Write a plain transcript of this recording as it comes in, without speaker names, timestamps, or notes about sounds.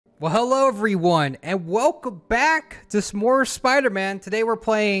Well, hello everyone, and welcome back to some more Spider-Man. Today we're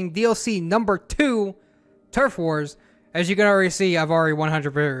playing DLC number 2, Turf Wars. As you can already see, I've already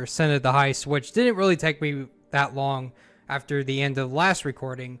 100%ed the heist, which didn't really take me that long after the end of the last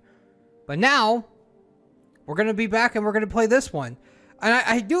recording. But now, we're going to be back and we're going to play this one. And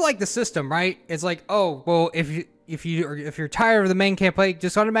I do like the system, right? It's like, oh, well, if you're tired of the main campaign,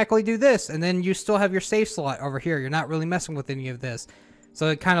 just automatically do this, and then you still have your save slot over here. You're not really messing with any of this. So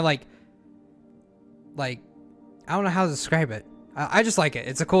it kind of like, I don't know how to describe it. I just like it.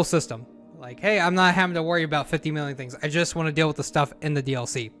 It's a cool system. Like, hey, I'm not having to worry about 50 million things. I just want to deal with the stuff in the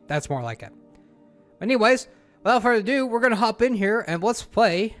DLC. That's more like it. Anyways, without further ado, we're going to hop in here and let's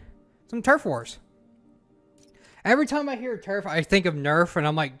play some Turf Wars. Every time I hear Turf, I think of Nerf, and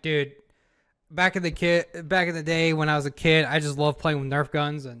I'm like, dude, back in the day when I was a kid, I just loved playing with Nerf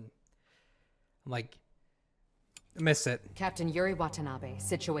guns, and I'm like, I miss it. Captain Yuri Watanabe,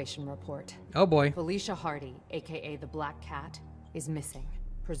 situation report. Oh boy. Felicia Hardy, aka the Black Cat, is missing,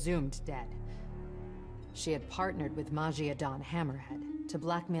 presumed dead. She had partnered with Magia Don Hammerhead to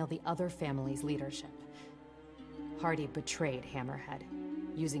blackmail the other family's leadership. Hardy betrayed Hammerhead.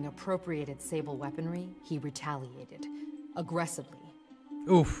 Using appropriated Sable weaponry, he retaliated, aggressively.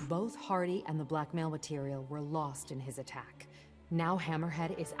 Oof. Both Hardy and the blackmail material were lost in his attack. Now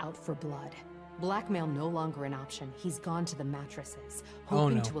Hammerhead is out for blood. Blackmail no longer an option. He's gone to the mattresses,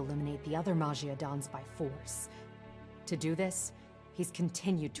 hoping to eliminate the other Magia Dons by force. To do this, he's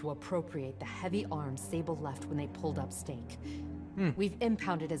continued to appropriate the heavy arms Sable left when they pulled up stake. We've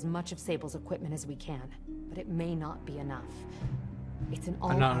impounded as much of Sable's equipment as we can, but it may not be enough. It's an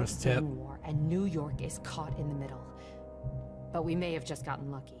all-out gang war, and New York is caught in the middle. But we may have just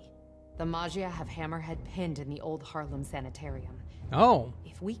gotten lucky. The Magia have Hammerhead pinned in the old Harlem sanitarium. Oh.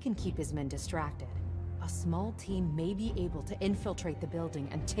 If we can keep his men distracted, a small team may be able to infiltrate the building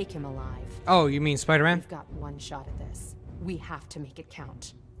and take him alive. Oh, you mean Spider-Man? We've got one shot at this. We have to make it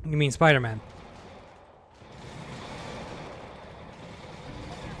count. You mean Spider-Man?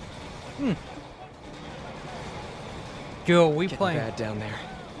 Joe, we playing bad down there.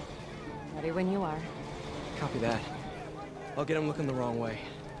 Ready when you are. Copy that. I'll get him looking the wrong way.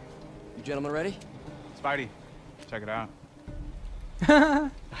 You gentlemen ready? Spidey, check it out.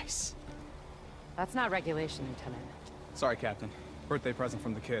 Nice. That's not regulation, Lieutenant. Sorry, Captain. Birthday present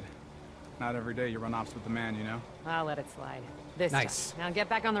from the kid. Not every day you run ops with the man, you know? I'll let it slide. This nice. time. Now get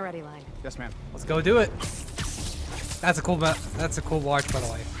back on the ready line. Yes, ma'am. Let's go do it. That's a cool watch, by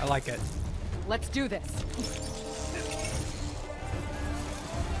the way. I like it. Let's do this.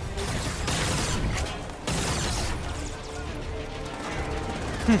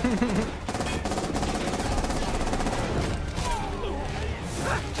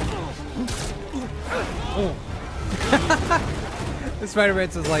 The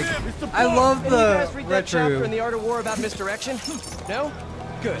Spider-Man's is like, I love the read that chapter in retro. The Art of War about misdirection? No?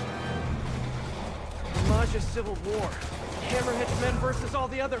 Good. Magia Civil War. Hammerhead's men versus all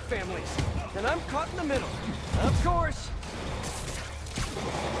the other families. And I'm caught in the middle. Of course.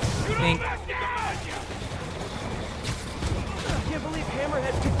 Think. I can't believe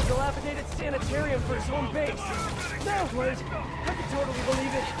Hammerhead picked the dilapidated sanitarium for his home base. No, wait. I can totally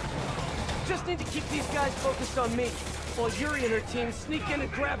believe it. Just need to keep these guys focused on me, while Yuri and her team sneak in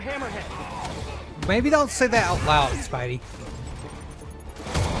and grab Hammerhead. Maybe don't say that out loud, Spidey.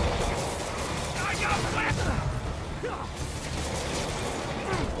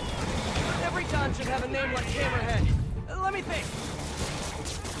 Every Don should have a name like Hammerhead. Let me think.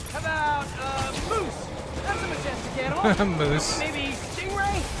 How about, Moose? That's a majestic animal. Moose. Maybe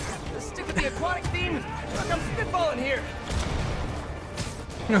Stingray? Stick with the aquatic theme. Look, I'm spitballing here.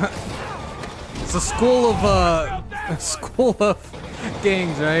 It's a school of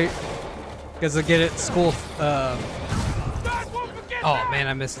gangs, right? Because I get it, school of, oh man,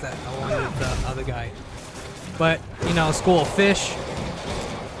 I missed that. I wanted the other guy. But, you know, school of fish.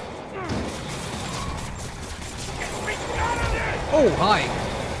 Oh, hi.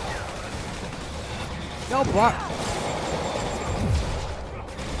 No, block.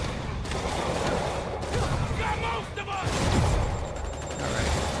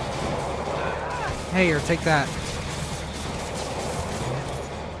 Hey, here, take that.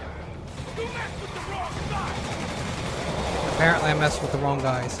 Apparently I messed with the wrong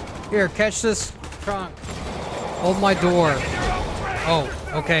guys. Here, catch this trunk. Hold my door. Oh,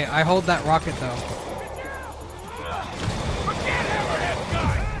 okay, I hold that rocket though.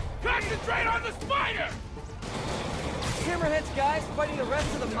 Concentrate on the spider! Hammerhead's guys fighting the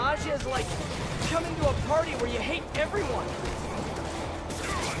rest of the Magia is like coming to a party where you hate everyone.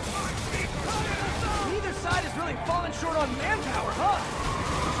 Neither side has really fallen short on manpower, huh?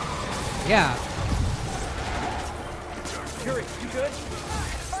 Yeah. Yuri, you good?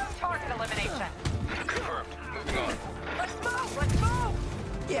 Target elimination. Confirmed. Moving on. Let's move! Let's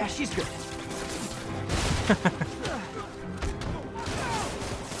move! Yeah, she's good.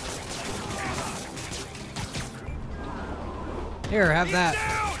 Here, have that.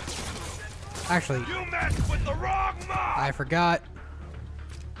 Actually, You messed with the wrong mob! I forgot.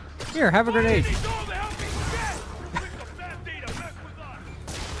 Here, have a grenade. Need all the help we can get! Pick up that data, mess with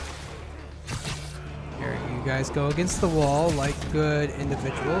us! Here, you guys go against the wall like good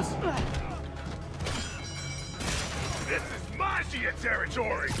individuals. This is Magia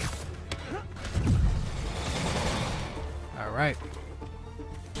territory! All right.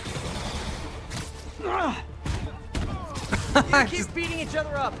 You keep beating each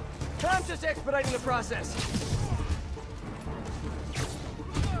other up. I'm just expediting the process.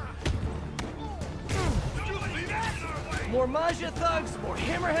 More Magia thugs, more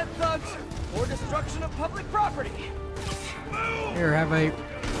Hammerhead thugs, more destruction of public property. Here, have a...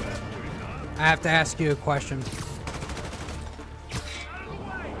 I have to ask you a question.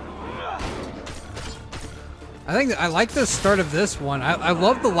 I think I like the start of this one. I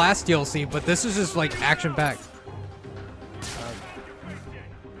love the last DLC, but this is just like action-packed.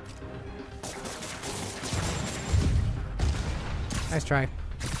 Nice try.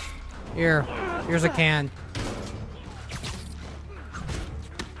 Here's a can.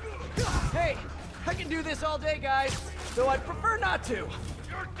 Hey, I can do this all day, guys, though I'd prefer not to.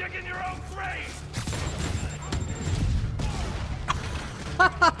 You're digging your own grave!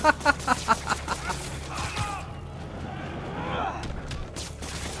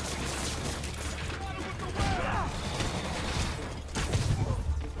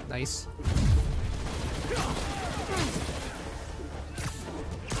 Nice.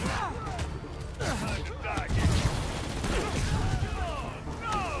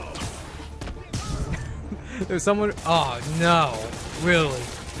 There's someone. Oh no! Really?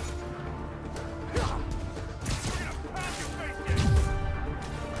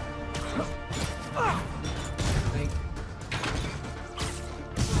 Think.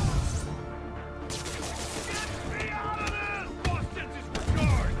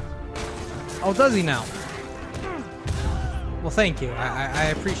 Oh, does he now? Well, thank you. I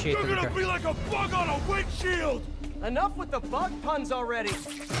appreciate You're the gonna regret. be like a bug on a windshield! Enough with the bug puns already.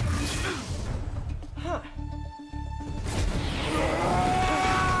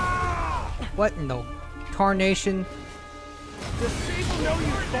 What in the tarnation? Does Sable know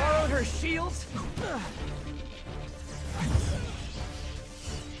you borrowed her shields?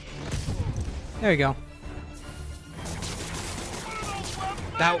 There you go.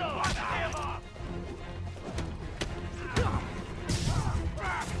 That.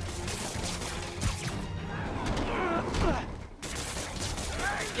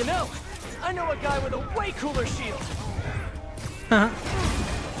 You know, I know a guy with a way cooler shield.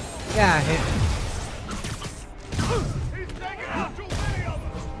 Yeah. Hit. He's taking out too many of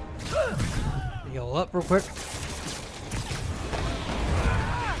them! Heal up real quick.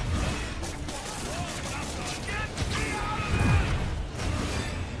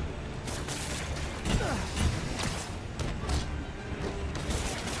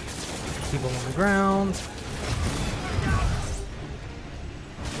 Keep him on the ground.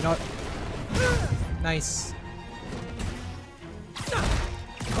 You know what? Nice.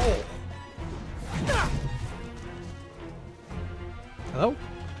 Oh. Hello?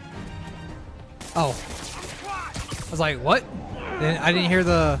 Oh. I was like, what? Then I didn't hear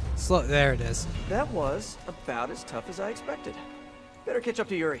the slow. There it is. That was about as tough as I expected. Better catch up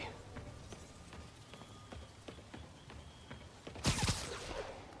to Yuri.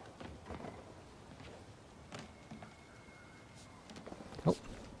 Oh.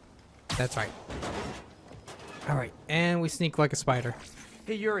 That's right. Alright, and we sneak like a spider.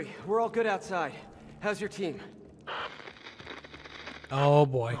 Hey Yuri, we're all good outside. How's your team? Oh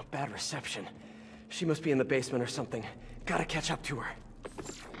boy. Oh, bad reception. She must be in the basement or something. Gotta catch up to her.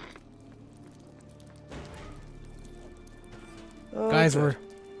 Oh, Guys, good. we're...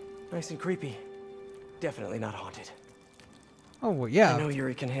 Nice and creepy. Definitely not haunted. Oh, well, I yeah. know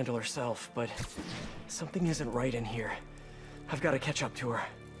Yuri can handle herself, but something isn't right in here. I've got to catch up to her.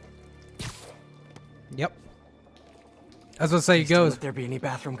 Yep. I was gonna say, Please don't goes. let there be any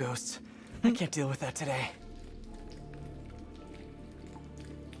bathroom ghosts. I can't deal with that today.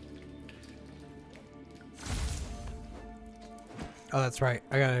 Oh, that's right.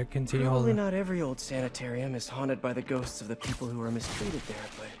 I gotta continue Probably holding. not every old sanitarium is haunted by the ghosts of the people who were mistreated there,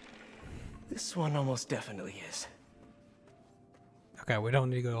 but this one almost definitely is. Okay, we don't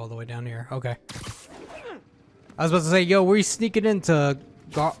need to go all the way down here. Okay. I was about to say, yo, we're sneaking in to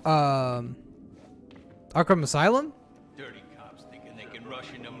Arkham Asylum? Dirty cops thinking they can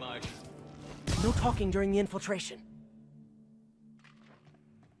rush into mush. No talking during the infiltration.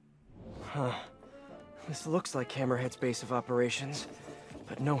 Huh. This looks like Hammerhead's base of operations.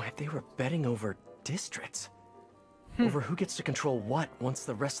 But no, they were betting over districts. Over who gets to control what once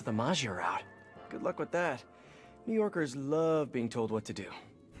the rest of the Magi are out. Good luck with that. New Yorkers love being told what to do.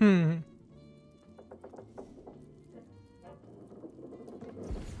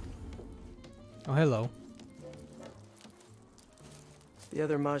 Oh, hello. The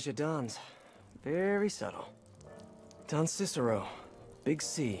other Magi Dons. Very subtle. Don Cicero. Big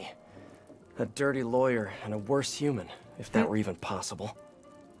C. A dirty lawyer and a worse human, if that were even possible.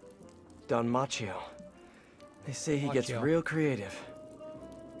 Don Macchio. They say he gets real creative.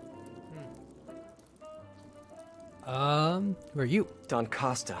 Who are you? Don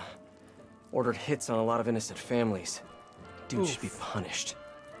Costa. Ordered hits on a lot of innocent families. Dude should be punished.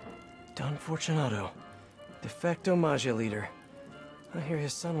 Don Fortunato. De facto Magi leader. I hear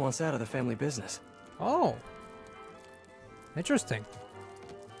his son wants out of the family business. Oh. Interesting.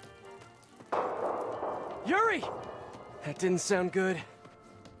 Yuri! That didn't sound good.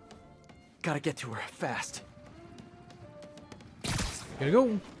 Gotta get to her, fast. Gotta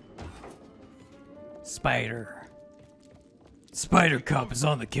go. Spider. Spider Cop is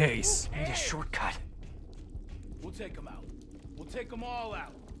on the case. Need a shortcut. We'll take them out. We'll take them all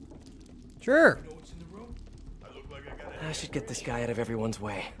out. Sure. You know what's in the room? I look like I got I should get this guy out of everyone's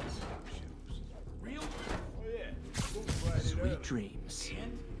way. real. Oh yeah. Move right Sweet dreams.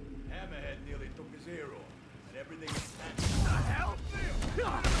 And Hammerhead nearly took his ear off, and everything is what the hell?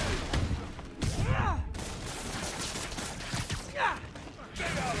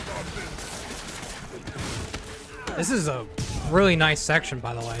 Get out of our business. This is a really nice section,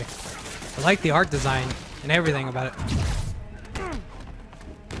 by the way. I like the art design and everything about it.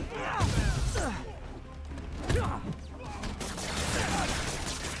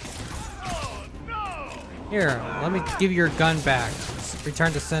 Here, let me give you your gun back.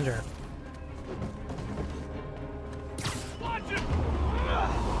 Return to sender.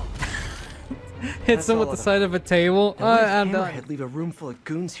 Hits him with the side of a table. I'm done. Hammerhead leave a room full of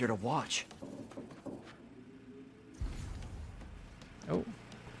goons here to watch. Oh,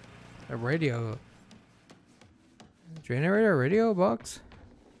 a radio. Generator radio box.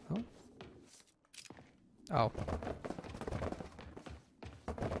 Oh. Oh.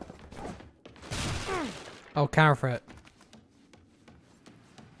 Oh, counterfeit.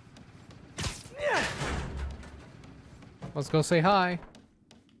 Let's go say hi.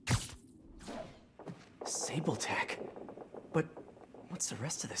 Sabletech. But what's the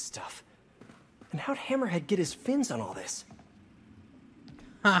rest of this stuff? And how'd Hammerhead get his fins on all this?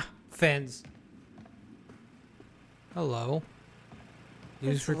 Ha! Fins. Hello.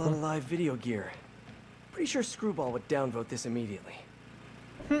 It's a lot of live video gear. Pretty sure Screwball would downvote this immediately.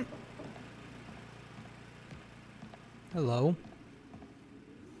 Hello.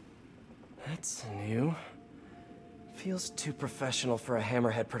 That's new. Feels too professional for a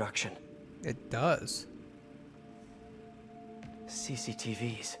Hammerhead production. It does.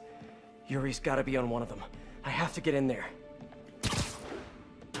 CCTVs. Yuri's gotta be on one of them. I have to get in there.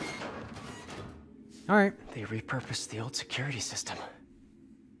 Alright. They repurposed the old security system.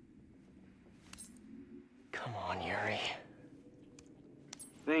 Come on, Yuri.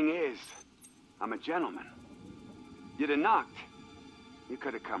 Thing is, I'm a gentleman. You'd have knocked. You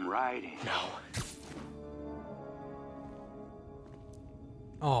could have come right in. No.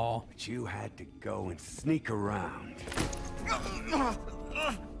 Oh. But you had to go and sneak around.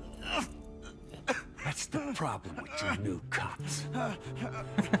 That's the problem with you new cops.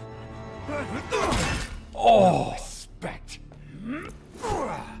 Oh. Respect.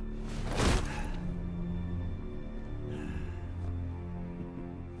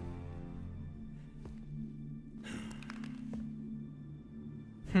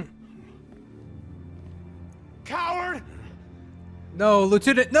 Coward! No,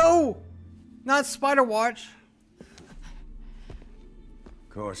 Lieutenant, no! Not Spider Watch.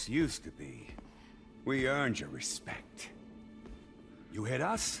 Course used to be. We earned your respect. You hit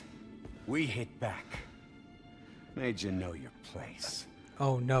us, we hit back. Made you know your place.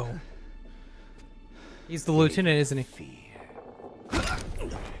 Oh no. He's the lieutenant, isn't he? Fear.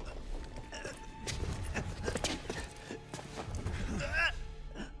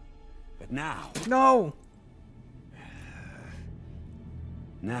 But now, No!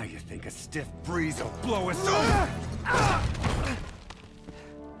 now you think a stiff breeze will blow us over?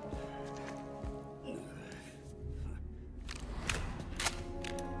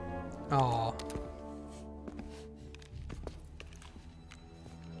 Oh.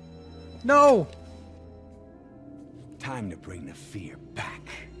 No! Time to bring the fear back.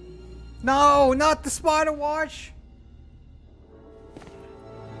 No, not the spider watch!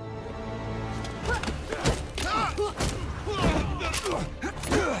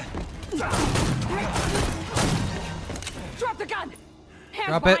 Drop the gun! Hands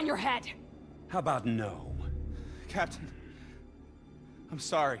Drop behind it. your head! How about no? Captain, I'm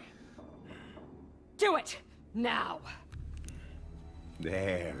sorry. Do it! Now!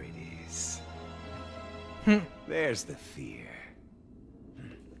 There it is. There's the fear.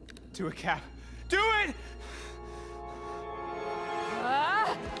 Do it, Cap. Do it!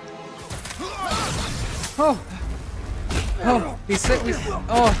 Oh! Oh, he's sick.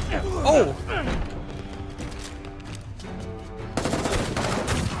 Oh! Oh!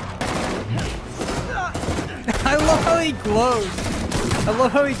 I love how he glows. I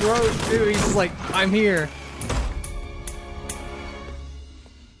love how he glows too. He's just like, I'm here.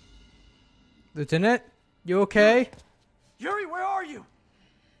 Lieutenant, you okay? Yuri, where are you?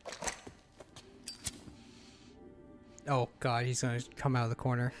 Oh god, he's gonna come out of the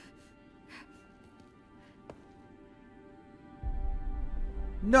corner.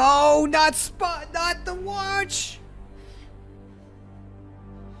 No, not the watch.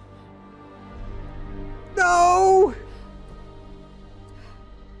 No.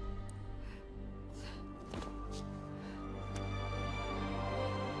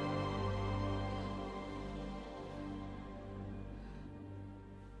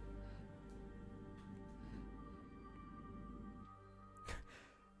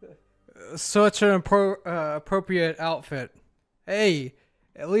 Such an appropriate outfit. Hey,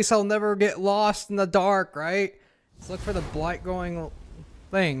 at least I'll never get lost in the dark, right? Let's look for the blight going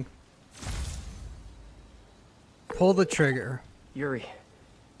thing. Pull the trigger. Yuri,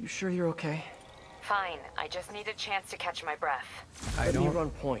 you sure you're okay? Fine, I just need a chance to catch my breath. Let me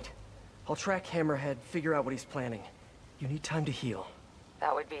run point. I'll track Hammerhead, figure out what he's planning. You need time to heal.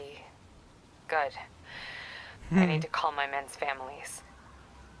 That would be good. I need to call my men's families.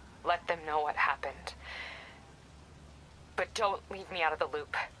 Let them know what happened. But don't leave me out of the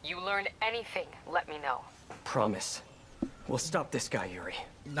loop. You learn anything, let me know. Promise. We'll stop this guy, Yuri.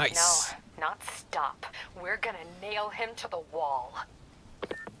 Nice. No, not stop. We're gonna nail him to the wall.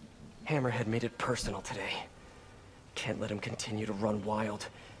 Hammerhead made it personal today. Can't let him continue to run wild.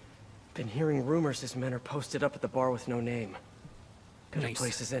 Been hearing rumors his men are posted up at the bar with no name. Good a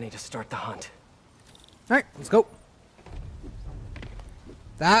place as any to start the hunt. Alright, let's go.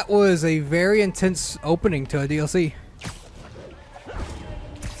 That was a very intense opening to a DLC.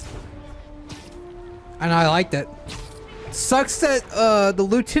 And I liked it. Sucks that the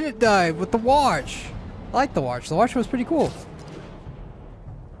lieutenant died with the watch. I like the watch. The watch was pretty cool.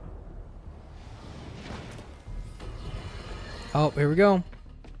 Oh, here we go.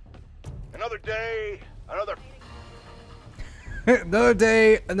 Another day, another... Another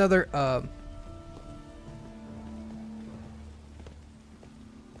day, another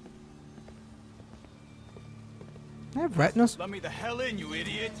I have retinas. Let me the hell in, you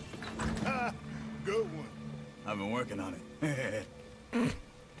idiot! Good one. I've been working on it.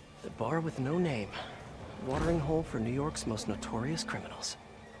 The bar with no name. Watering hole for New York's most notorious criminals.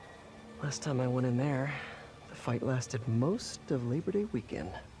 Last time I went in there, the fight lasted most of Labor Day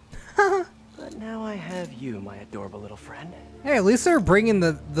weekend. But now I have you, my adorable little friend. Hey, at least they're bringing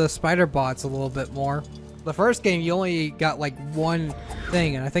the spider bots a little bit more. The first game, you only got like one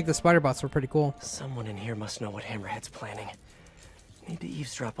thing, and I think the spider bots were pretty cool. Someone in here must know what Hammerhead's planning. Need to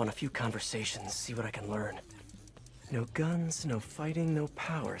eavesdrop on a few conversations, see what I can learn. No guns, no fighting, no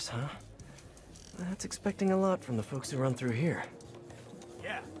powers, huh? That's expecting a lot from the folks who run through here.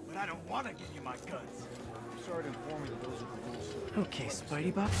 Yeah, but I don't want to give you my guns. I'm sorry to inform you that those are the rules. Okay,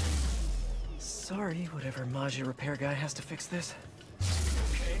 Spidey Bop. Sorry, whatever Maggia repair guy has to fix this.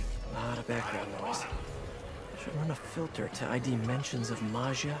 A lot of background noise. Should run a filter to ID mentions of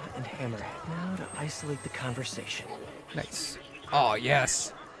Maggia and Hammerhead. Now to isolate the conversation. Nice. Oh,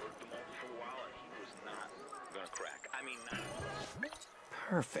 yes.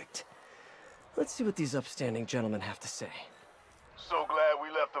 Perfect. Let's see what these upstanding gentlemen have to say. So glad we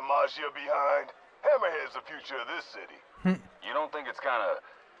left the Maggia behind. Hammerhead's the future of this city. You don't think it's kind of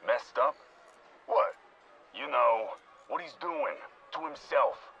messed up? What? You know, what he's doing to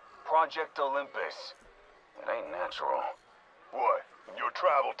himself. Project Olympus. It ain't natural. What? Your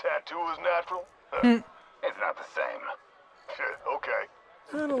tribal tattoo is natural? It's not the same. Okay.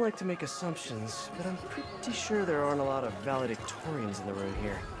 I don't like to make assumptions, but I'm pretty sure there aren't a lot of valedictorians in the room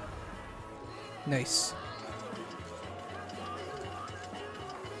here. Nice.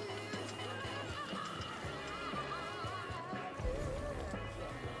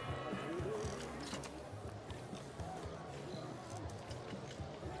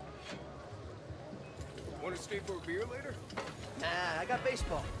 Want to stay for a beer later? Nah, I got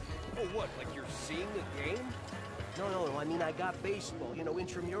baseball. Oh, what? Like you're seeing the game? No, I mean I got baseball. You know,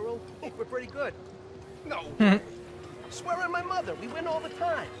 intramural. We're pretty good. No. Swear on my mother, we win all the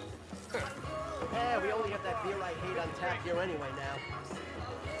time. We only have that beer I hate on tap here anyway now.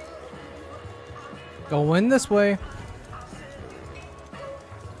 Going this way.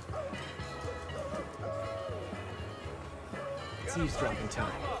 It's eavesdropping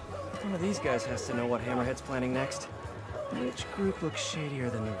time. One of these guys has to know what Hammerhead's planning next. Which group looks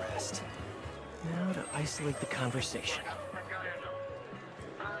shadier than the rest? Now to isolate the conversation.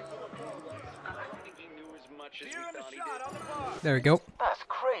 There we go. That's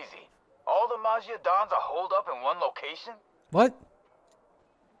crazy. All the Maggia Dons are holed up in one location? What?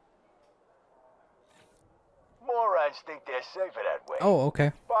 Morons think they're safer that way. Oh,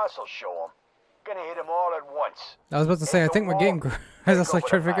 okay. Boss will show them. Gonna hit them all at once. I was about to say, I think we're getting. I was like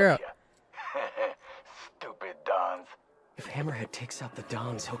trying to figure out. Stupid Dons. If Hammerhead takes out the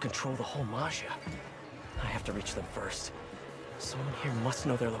Dons, he'll control the whole Maggia. I have to reach them first. Someone here must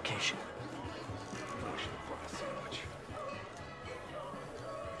know their location.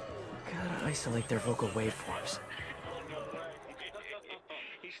 Gotta isolate their vocal waveforms.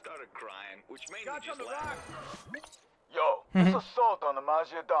 He started crying, which made me just laugh. Yo, this assault on the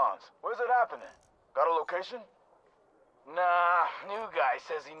Maggia Dons. Where's it happening? Got a location? Nah, new guy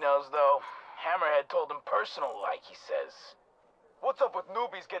says he knows though. Hammerhead told him personal like, he says. What's up with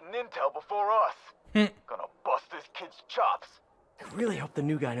newbies getting intel before us? Gonna bust this kid's chops. I really hope the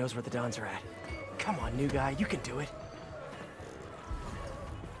new guy knows where the Dons are at. Come on, new guy, you can do it.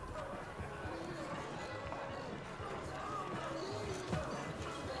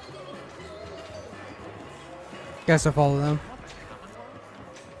 Guess I'll follow them.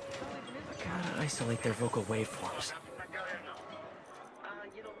 Gotta isolate their vocal waveforms.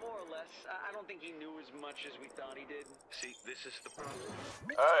 You know, more or less, I don't think he knew as much as we thought he did. See, this is the problem.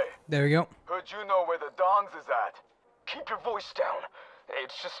 Hey. There we go. Heard you know where the Dons is at. Keep your voice down.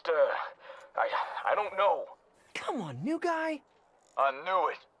 It's just, I don't know. Come on, new guy. I knew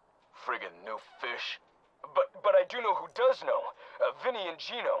it. Friggin' new fish. But I do know who does know. Vinny and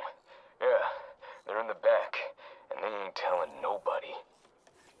Gino. Yeah, they're in the back. And they ain't telling nobody.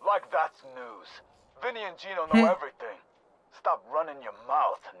 Like that's news. Vinny and Gino know everything. Stop running your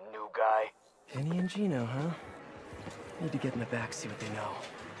mouth, new guy. Vinny and Gino, huh? Need to get in the back, see what they know.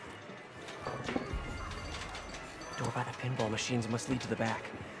 Door by the pinball machines must lead to the back.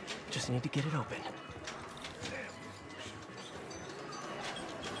 Just need to get it open.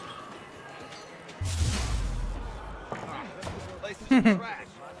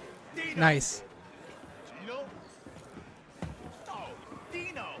 Nice. Dino? Oh,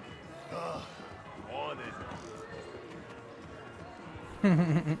 Dino! Wanted.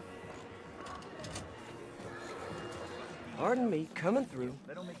 Pardon me, coming through.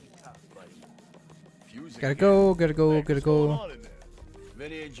 Gotta go, gotta go, gotta go.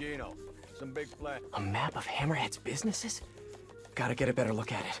 Vinny and Gino, some big plan. A map of Hammerhead's businesses? Gotta get a better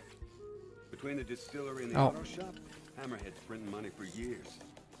look at it. Between the distillery and the auto shop, Hammerhead's printing money for years.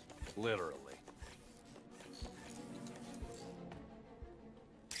 Literally.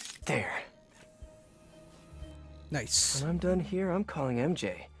 There. Nice. When I'm done here, I'm calling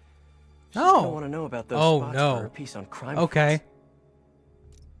MJ. She's No. gonna want to know about those spots for her piece on crime. Okay.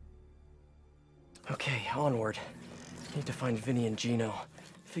 Okay, onward. Need to find Vinny and Gino.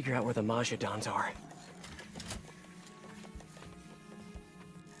 Figure out where the Maggia Dons are.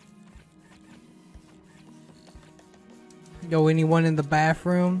 Yo, anyone in the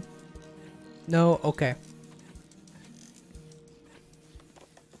bathroom? No? Okay.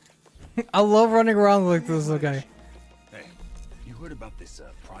 I love running around like this little guy. Hey, you heard about this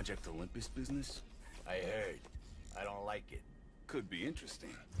Project Olympus business? I heard. I don't like it. Could be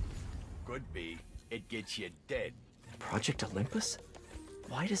interesting. Could be. It gets you dead. Project Olympus?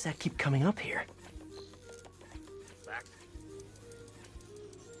 Why does that keep coming up here? Fact.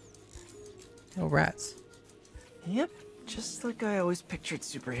 Oh, rats. Yep, just like I always pictured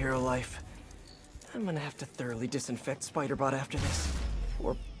superhero life. I'm gonna have to thoroughly disinfect Spider-Bot after this.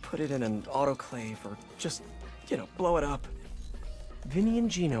 Or put it in an autoclave, or just, you know, blow it up. Vinny and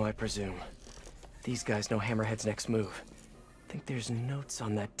Gino, I presume. These guys know Hammerhead's next move. Think there's notes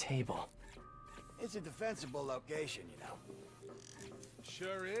on that table. It's a defensible location, you know.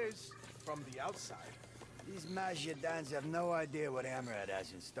 Sure is, from the outside. These Maggia Dons have no idea what Hammerhead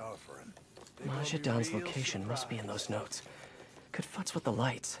has in store for him. Maggia Don's location must be in those notes. Could futz with the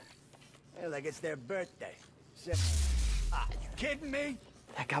lights. Hey, like it's their birthday. You kidding me?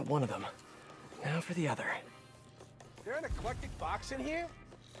 That got one of them. Now for the other. There an eclectic box in here?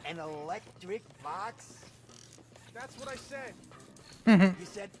 An electric box? That's what I said. You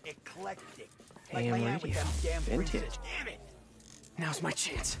said eclectic. AM my aunt with radio. them damn Vintage. freezers. Damn it! Now's my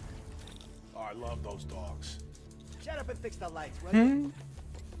chance. Oh, I love those dogs. Shut up and fix the lights, will you?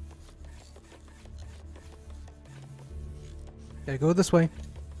 Gotta go this way.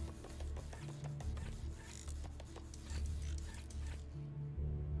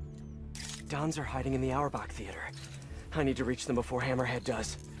 Dons are hiding in the Auerbach Theater. I need to reach them before Hammerhead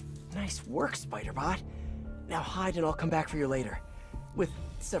does. Nice work, Spider-Bot. Now hide and I'll come back for you later. With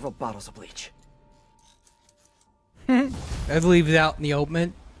several bottles of bleach. I'd leave it out in the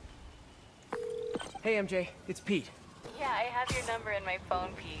open. Hey, MJ. It's Pete. Yeah, I have your number in my phone,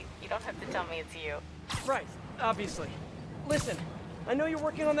 Pete. You don't have to tell me it's you. Right, obviously. Listen, I know you're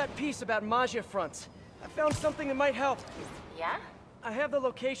working on that piece about Maggia fronts. I found something that might help. Yeah? I have the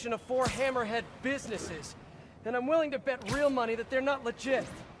location of 4 Hammerhead businesses, and I'm willing to bet real money that they're not legit.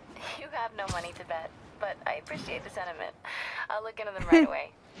 You have no money to bet, but I appreciate the sentiment. I'll look into them right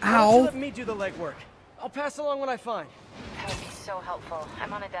away. Why don't you let me do the legwork? I'll pass along what I find. That would be so helpful.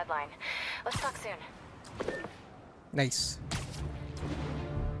 I'm on a deadline. Let's talk soon. Nice.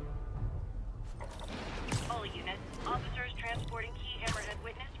 All units, officers transporting key Hammerhead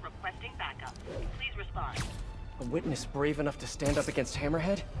witness requesting backup. Please respond. A witness brave enough to stand up against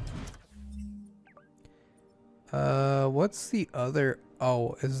Hammerhead? What's the other?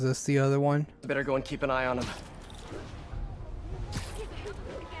 Oh, is this the other one? Better go and keep an eye on him.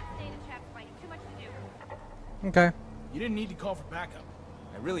 Okay. You didn't need to call for backup.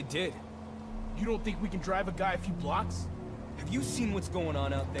 I really did. You don't think we can drive a guy a few blocks? Have you seen what's going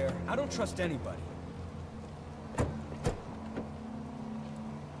on out there? I don't trust anybody.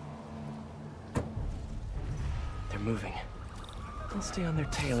 They're moving. I'll stay on their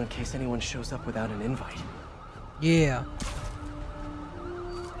tail in case anyone shows up without an invite. Yeah.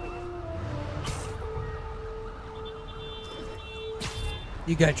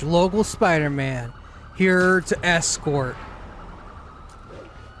 You got your local Spider-Man here to escort.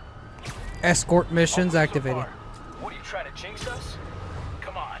 Escort missions activated. What are you trying to jinx us?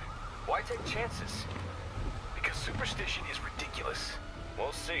 Come on. Why take chances? Because superstition is ridiculous.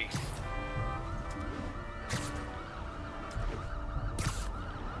 We'll see.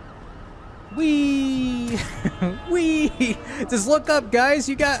 Wee! Wee! Just look up, guys.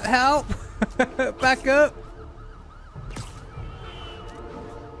 You got help. Back up.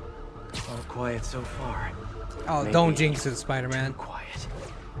 All quiet so far. Oh, Maybe don't jinx it, Spider-Man. Too quiet.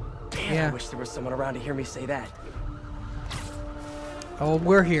 Man, Yeah. I wish there was someone around to hear me say that. Oh,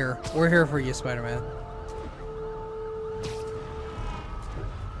 we're here. We're here for you, Spider-Man.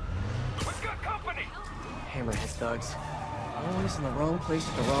 Hammerhead thugs. Always in the wrong place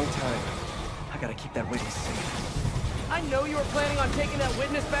at the wrong time. I gotta keep that witness safe. I know you were planning on taking that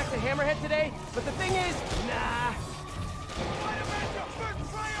witness back to Hammerhead today, but the thing is, nah.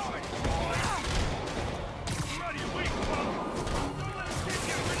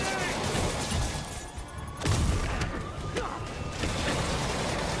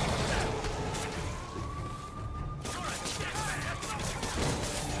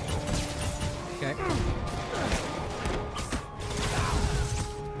 Okay.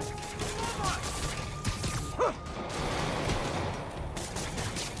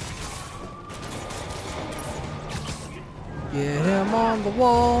 Get him on the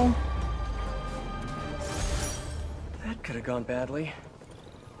wall. That could have gone badly.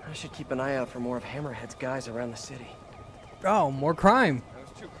 I should keep an eye out for more of Hammerhead's guys around the city. Oh, more crime. That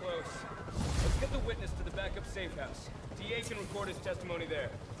was too close. Let's get the witness to the backup safe house. DA can record his testimony there.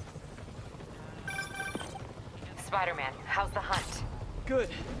 Spider-Man, how's the hunt? Good.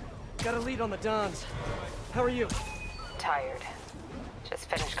 Got a lead on the Dons. How are you? Tired. Just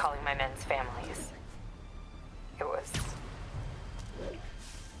finished calling my men's families. It was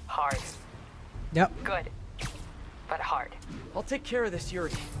hard. Yep. Good, but hard. I'll take care of this,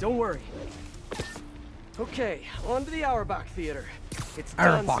 Yuri. Don't worry. Okay, on to the Auerbach Theater. It's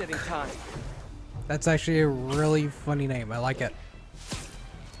Don Auerbach. sitting time. That's actually a really funny name. I like it.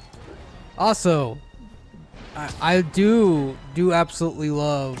 Also, I do absolutely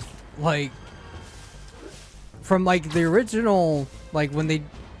love, like, from like the original, like when they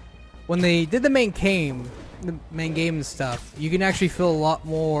did the main game and stuff, you can actually feel a lot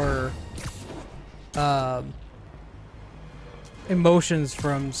more emotions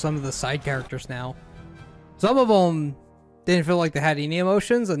from some of the side characters now. Some of them didn't feel like they had any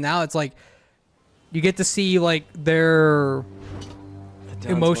emotions, and now it's like you get to see like their Dons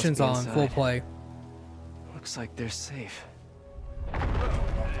emotions must on be full inside. play. Looks like they're safe.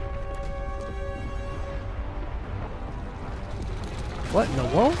 What in the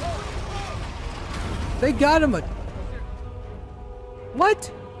world? They got him a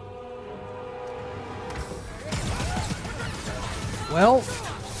What? Well,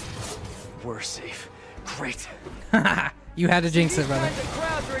 we're safe. Great. You had to jinx it, brother. These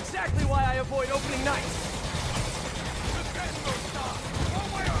crowds are exactly why I avoid opening nights.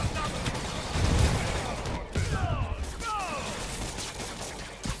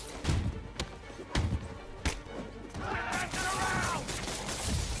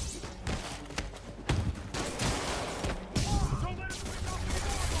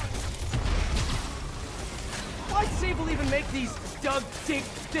 Why'd Sable even make these Doug Dig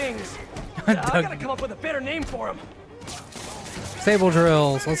things? I gotta come up with a better name for them. Sable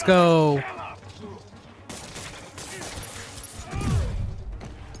drills, let's go.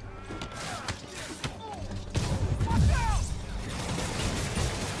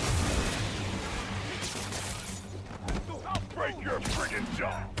 I'll break your friggin'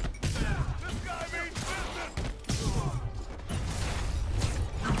 jaw.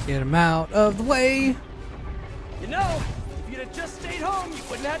 Get him out of the way. You know, if you'd have just stayed home, you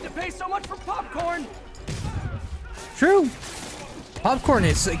wouldn't have had to pay so much for popcorn. True. Popcorn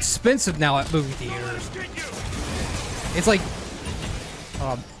is expensive now at movie theaters. It's like,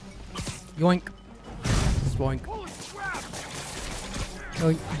 yoink, spoink,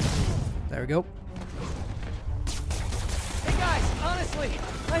 yoink. There we go. Hey guys, honestly,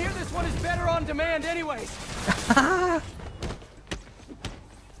 I hear this one is better on demand anyways.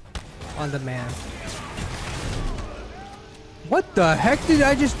 On demand. What the heck did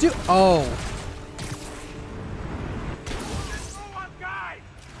I just do? Oh.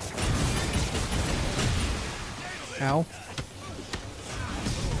 Ow.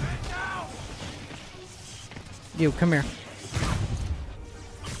 You, come here.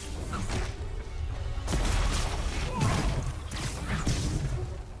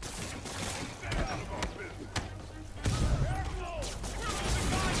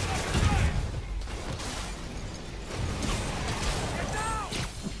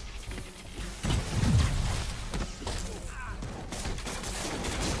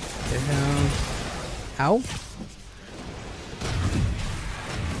 Down. Ow.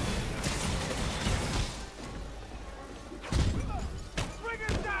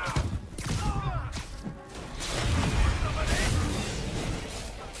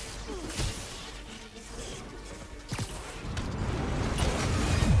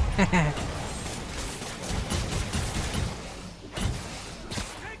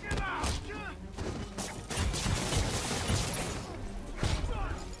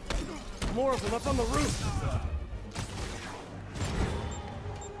 More of them up on the roof.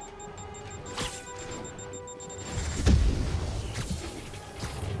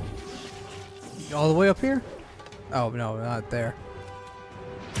 All the way up here? Oh, no, not there.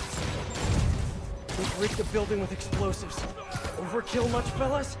 We've rigged the building with explosives. Overkill much,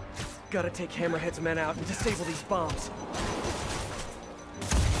 fellas? Gotta take Hammerhead's men out and disable these bombs.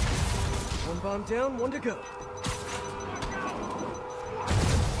 One bomb down, one to go.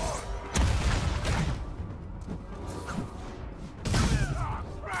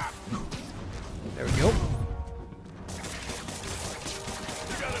 There we go.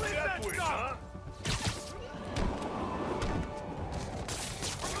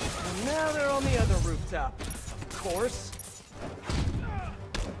 And now they're on the other rooftop. Of course.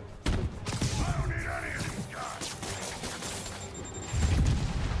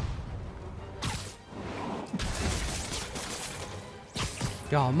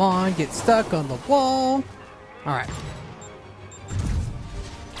 Come on, get stuck on the wall. All right.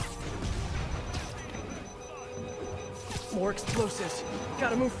 More explosives.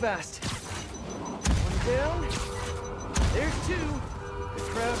 Gotta move fast. One down. There's two. The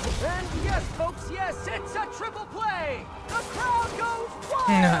crowd. And yes, folks, yes, it's a triple play. The crowd goes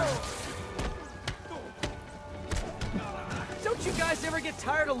wild. Don't you guys ever get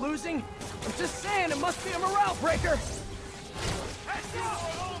tired of losing? I'm just saying, it must be a morale breaker.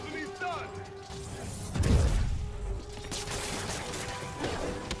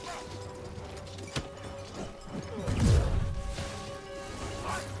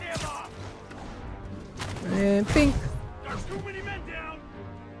 And pink. There's too many men down.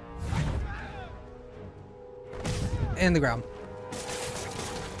 And the ground.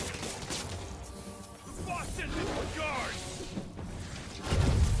 Boston, guard.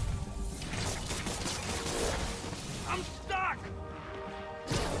 I'm stuck.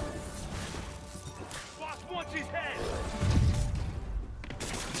 Boss wants his head.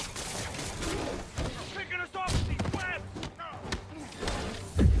 You're picking us off with these webs.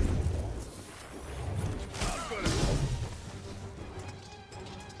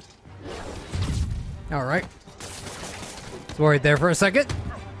 All right. So worried there for a second.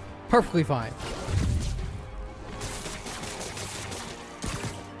 Perfectly fine.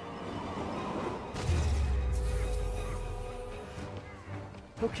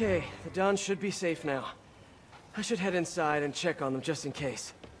 Okay, the Dons should be safe now. I should head inside and check on them just in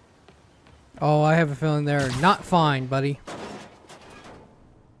case. Oh, I have a feeling they're not fine, buddy.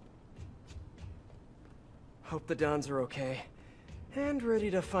 Hope the Dons are okay. And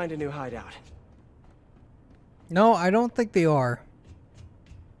ready to find a new hideout. No, I don't think they are.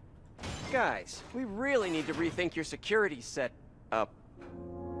 Guys, we really need to rethink your security set up.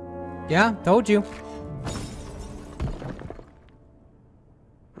 Yeah, told you.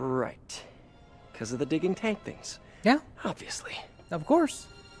 Right. Because of the digging tank things. Yeah. Obviously. Of course.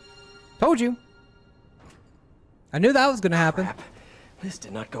 Told you. I knew that was gonna happen. Crap. This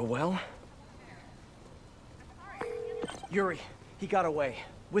did not go well. Yuri, he got away.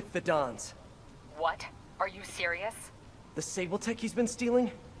 With the Dons. What? Are you serious? The Sable Tech he's been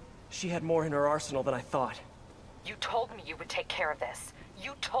stealing? She had more in her arsenal than I thought. You told me you would take care of this.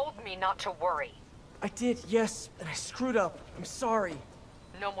 You told me not to worry. I did, yes, and I screwed up. I'm sorry.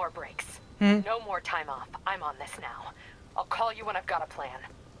 No more breaks. No more time off. I'm on this now. I'll call you when I've got a plan.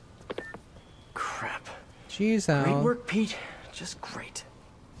 Crap. Jeez, Great work, Pete. Just great.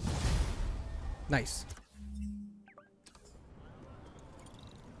 Nice.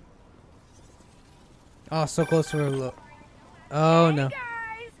 Oh, so close to a look. Oh, hey no.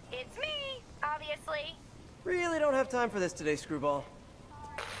 Guys, it's me, obviously. Really don't have time for this today, Screwball.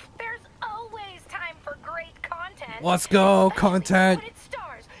 There's always time for great content. Let's go, content. It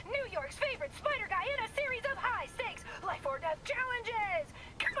stars New York's favorite spider guy in a series of high-stakes life or death challenges.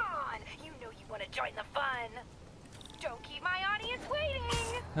 Come on, you know you want to join the fun. Don't keep my audience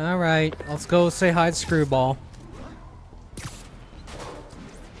waiting. All right, let's go say hi to Screwball.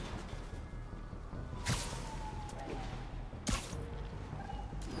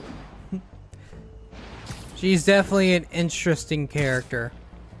 She's definitely an interesting character.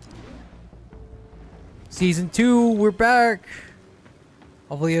 Season 2, we're back.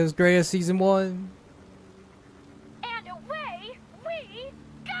 Hopefully it was great as Season 1. And away we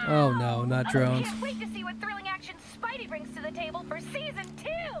go. Oh no, not drones. I can't wait to see what thrilling action Spidey brings to the table for Season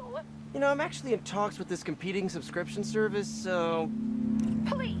 2. You know, I'm actually in talks with this competing subscription service, so...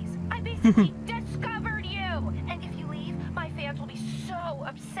 Please, I basically discovered you. And if you leave, my fans will be so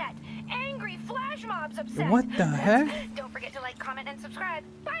upset. Angry flash mobs upset. What the heck? Don't forget to like, comment, and subscribe.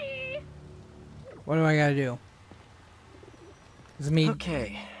 Bye! What do I gotta do? Is it me?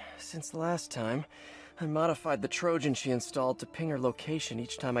 Okay, since last time, I modified the Trojan she installed to ping her location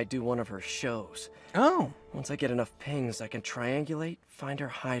each time I do one of her shows. Oh. Once I get enough pings, I can triangulate, find her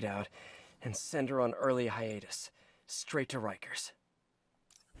hideout, and send her on early hiatus. Straight to Rikers.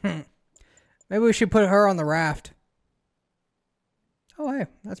 Maybe we should put her on the raft. Oh, hey,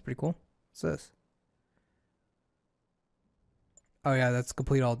 that's pretty cool. What's this? Oh yeah, that's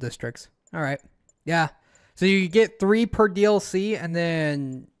complete all districts. All right, yeah. So you get 3 per DLC, and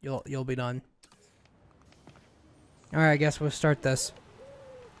then you'll be done. All right, I guess we'll start this.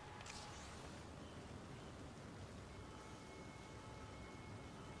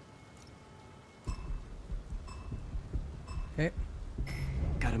 Okay.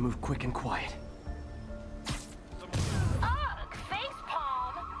 Gotta move quick and quiet. Ugh, face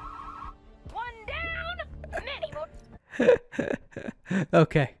palm. One down, many more.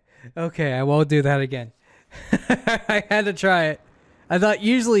 Okay. Okay, I won't do that again. I had to try it. I thought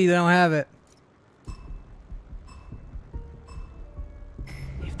usually they don't have it.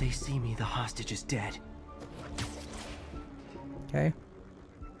 If they see me, the hostage is dead. Okay.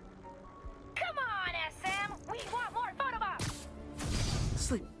 Come on, SM. We want more photobombs.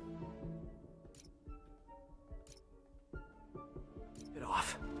 Sleep. Get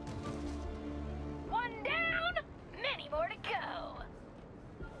off. One down, many more to go.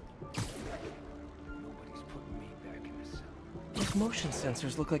 Nobody's putting me back in the cell. Those motion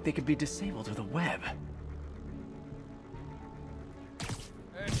sensors look like they could be disabled with a web.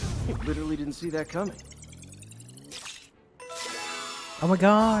 I literally didn't see that coming. Oh my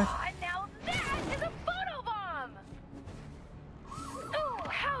god. Oh, now that is a photobomb. Ooh,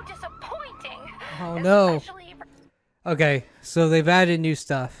 how disappointing. Oh no. Especially for Okay, so they've added new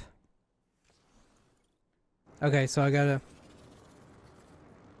stuff. Okay, so I gotta...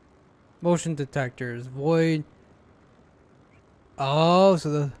 Motion detectors, void... Oh, so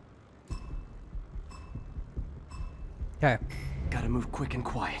the... Okay. Gotta move quick and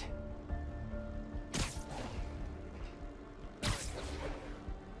quiet.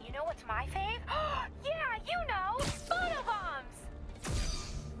 You know what's my fave? Yeah, you know, photobombs.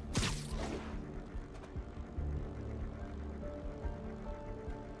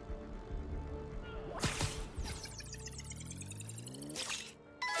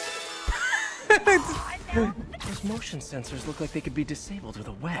 Those motion sensors look like they could be disabled with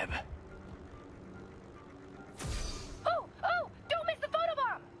a web. Oh! Oh! Don't miss the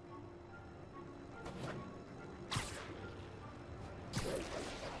photobomb!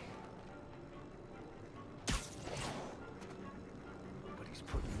 But he's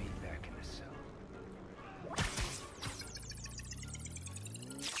putting me back in the cell.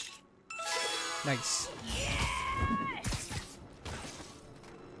 Nice.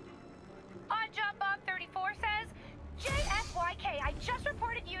 Odd Job Bob 34 says, JFYK, I just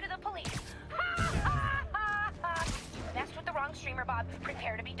reported you to the police. Ha ha ha ha! You messed with the wrong streamer, Bob.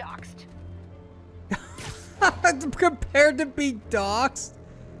 Prepare to be doxxed. Compared to be doxxed?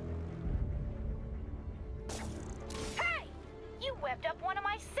 Hey! You webbed up one of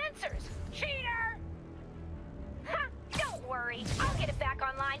my sensors! Cheater! Ha! Don't worry. I'll get it back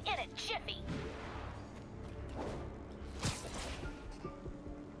online in a jiffy.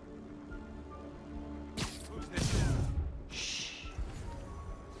 Who's this? Shh.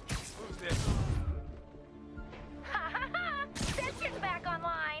 Who's this? Ha ha ha! Sensor's back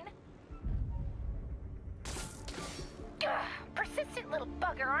online. Ugh, persistent little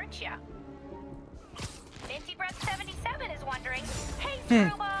bugger, aren't you? Minty Breath 77 is wondering, hey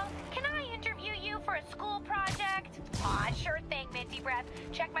Screwball, can I interview you for a school project? Aw, sure thing, Minty Breath.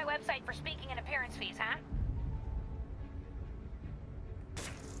 Check my website for speaking and appearance fees, huh?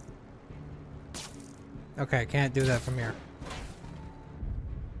 Okay, can't do that from here.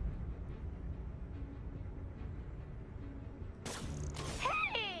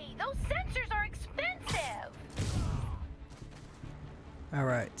 Hey, those sensors are expensive. All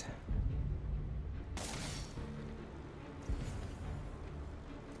right.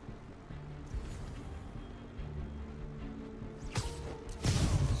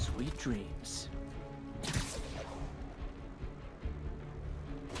 Sweet dreams.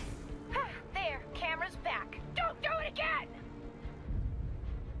 There, camera's back. Don't do it again!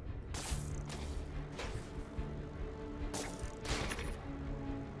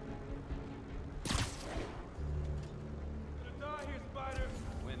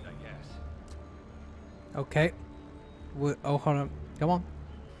 Wind, I guess. Okay. Oh, hold on. Come on.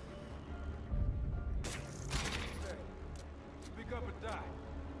 Speak up or die.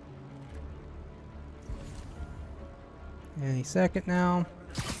 Any second now.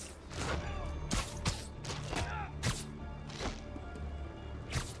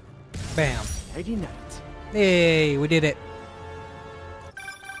 Bam. Nighty night. Hey, we did it.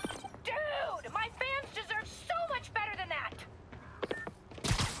 Dude, my fans deserve so much better than that.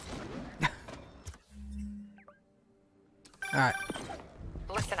 All right.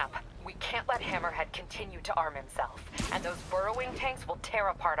 Listen up. We can't let Hammerhead continue to arm himself, and those burrowing tanks will tear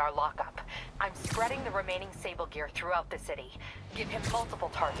apart our lockup. I'm spreading the remaining Sable gear throughout the city. Give him multiple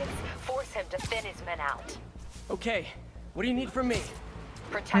targets. Force him to thin his men out. Okay, what do you need from me?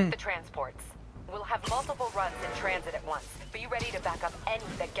 Protect the transports. We'll have multiple runs in transit at once. Be ready to back up any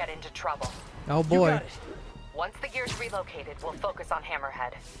that get into trouble. Oh boy. You got it. Once the gear's relocated, we'll focus on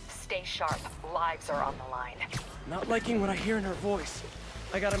Hammerhead. Stay sharp. Lives are on the line. Not liking what I hear in her voice.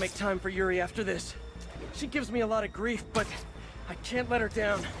 I gotta make time for Yuri after this. She gives me a lot of grief, but I can't let her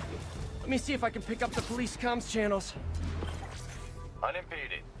down. Let me see if I can pick up the police comms channels.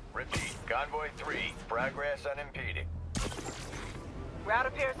 Unimpeded. Repeat. Convoy 3. Progress unimpeded. Route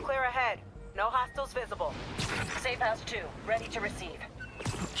appears clear ahead. No hostiles visible. Safe House 2, ready to receive.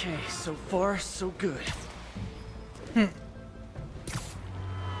 Okay, so far, so good.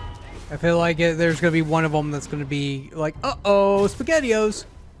 I feel like there's gonna be one of them that's gonna be like, uh-oh, SpaghettiOs.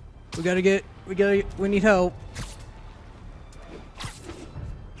 We need help.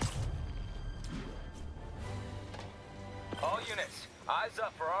 All units, eyes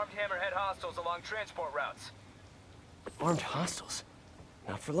up for armed Hammerhead hostiles along transport routes. Armed hostiles?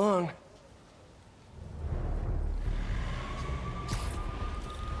 Not for long.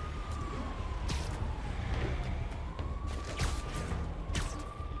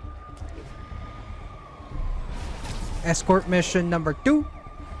 Escort mission number 2.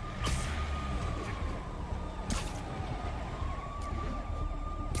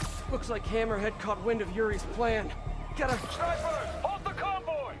 Looks like Hammerhead caught wind of Yuri's plan. Gotta... Snipers! Hold the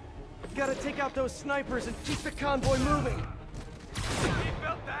convoy! Gotta take out those snipers and keep the convoy moving. He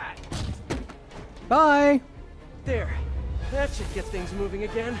built that! Bye! There. That should get things moving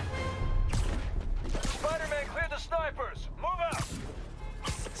again. Spider-Man, clear the snipers! Move out!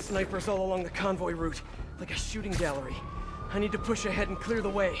 Snipers all along the convoy route, like a shooting gallery. I need to push ahead and clear the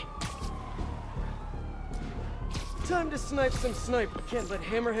way. Time to snipe some snipe. Can't let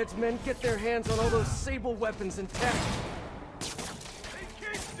Hammerhead's men get their hands on all those Sable weapons and tech.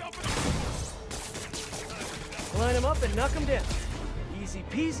 line them up and knock them down. Easy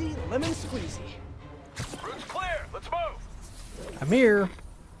peasy, lemon squeezy. Route's clear. Let's move. I'm here.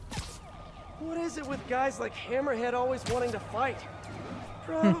 What is it with guys like Hammerhead always wanting to fight?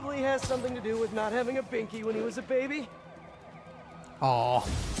 Probably has something to do with not having a binky when he was a baby. Aw.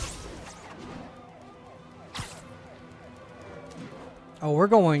 Oh, we're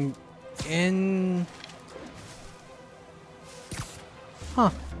going in. Huh.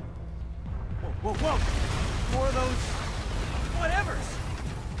 Whoa, whoa, whoa! More of those whatevers.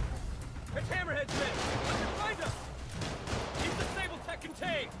 It's Hammerhead's men. Find him. Keep the Sable Tech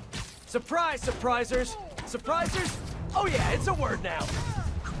contained. Surprise, surprisers! Surprisers? Oh yeah, it's a word now.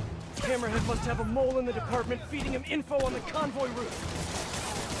 Hammerhead must have a mole in the department feeding him info on the convoy route.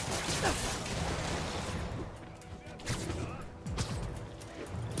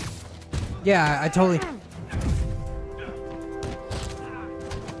 Yeah, I totally.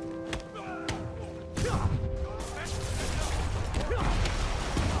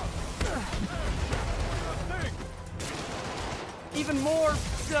 Even more,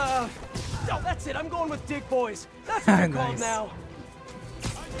 oh, that's it. I'm going with Dig Boys. That's what they're called now.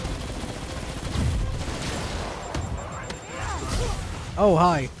 Oh,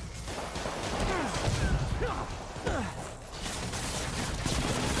 hi.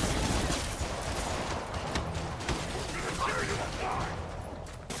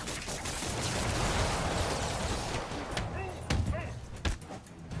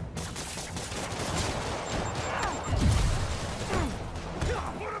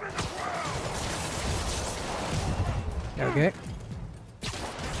 Okay.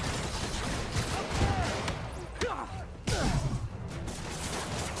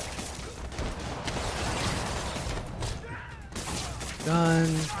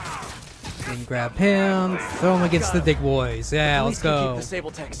 Done. Then grab him, throw him against the Dig Boys. Yeah, let's go. Keep the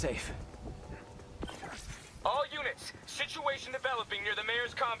Sable Tech safe. All units, situation developing near the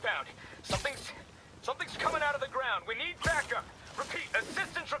mayor's compound. Something's coming out of the ground. We need backup. Repeat,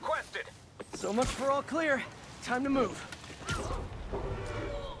 assistance requested. So much for all clear. Time to move.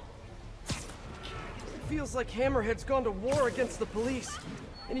 Feels like Hammerhead's gone to war against the police,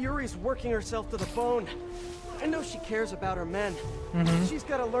 and Yuri's working herself to the bone. I know she cares about her men. She's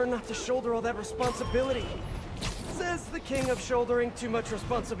got to learn not to shoulder all that responsibility. Says the king of shouldering too much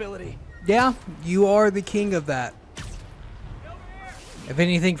responsibility. Yeah, you are the king of that. If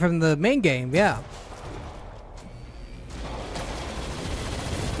anything from the main game, yeah.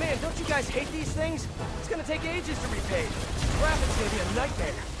 Man, don't you guys hate these things? It's gonna take ages to repave. Traffic's gonna be a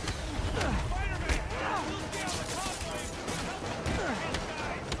nightmare.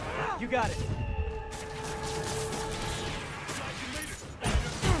 You got it.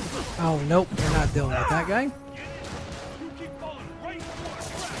 Oh, nope, we're not dealing with that guy.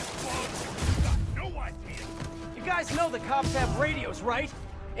 You guys know the cops have radios, right?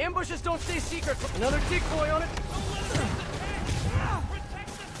 Ambushes don't stay secret. Another Dig Boy on it.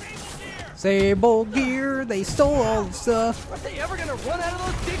 Sable gear, they stole all the stuff. Are they ever gonna run out of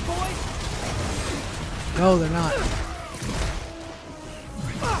those Dig Boys? No, they're not.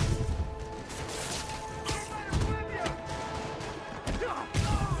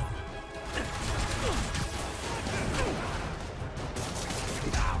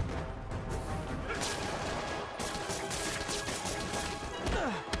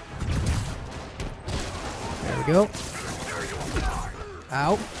 There we go.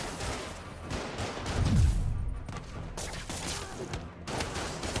 Ow.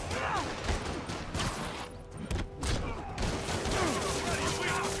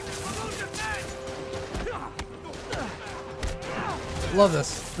 Love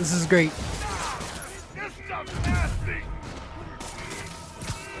this. This is great.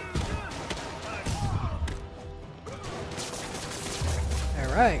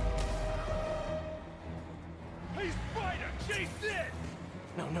 All right.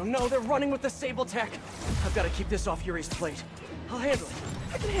 No, they're running with the Sable Tech. I've got to keep this off Yuri's plate. I'll handle it.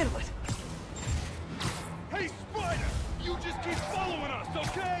 I can handle it. Hey, Spider! You just keep following us,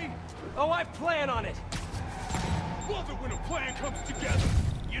 okay? Oh, I plan on it. Love it when a plan comes together.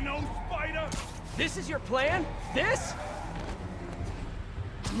 You know, Spider? This is your plan? This?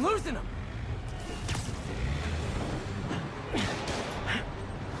 I'm losing them.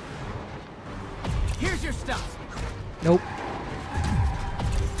 Here's your stuff. Nope.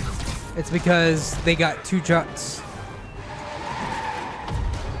 It's because they got two trucks.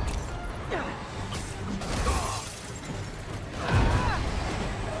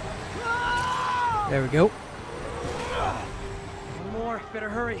 There we go. One more. Better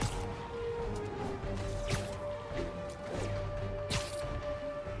hurry.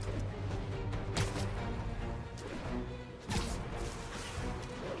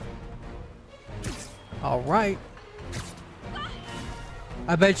 Alright.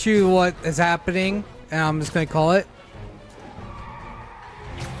 I bet you what is happening, and I'm just gonna call it,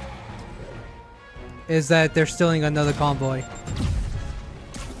 is that they're stealing another convoy.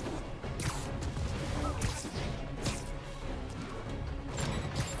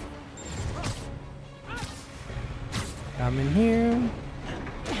 Come in here.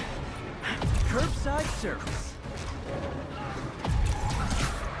 Curbside service.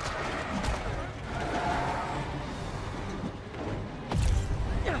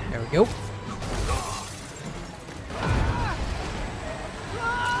 There we go.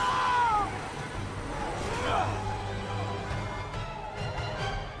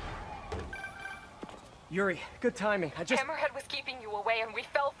 Yuri, good timing. Hammerhead was keeping you away and we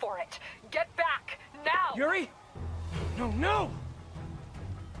fell for it. Get back, now! Yuri? No!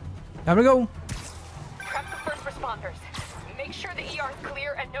 Time to go. Prep the first responders. Make sure the ER is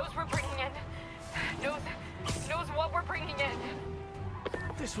clear and knows we're bringing in. Knows what we're bringing in.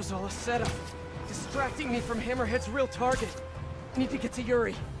 This was all a setup. Distracting me from Hammerhead's real target. Need to get to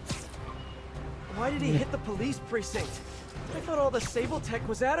Yuri. Why did he hit the police precinct? I thought all the Sable tech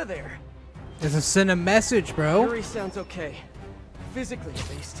was out of there. It's a send a message, bro. Yuri sounds okay. Physically, at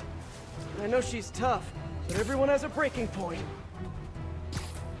least. I know she's tough, but everyone has a breaking point.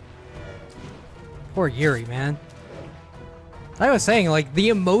 Poor Yuri, man. Like I was saying, like the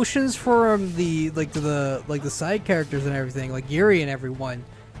emotions from the side characters and everything, like Yuri and everyone,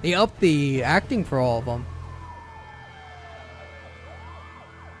 they upped the acting for all of them.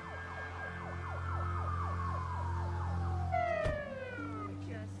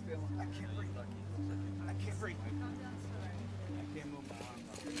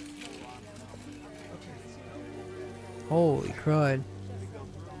 Holy crud.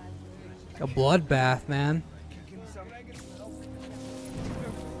 A bloodbath, man.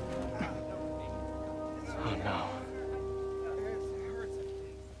 Oh no.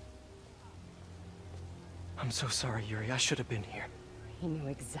 I'm so sorry, Yuri. I should have been here. He knew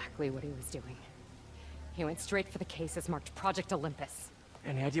exactly what he was doing. He went straight for the cases marked Project Olympus.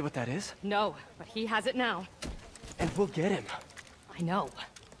 Any idea what that is? No, but he has it now. And we'll get him. I know.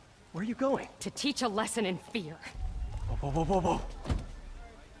 Where are you going? To teach a lesson in fear. Whoa, whoa, whoa, whoa, whoa.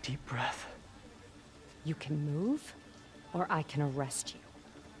 Deep breath. You can move, or I can arrest you.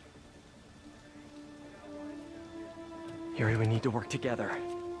 Yuri, we need to work together.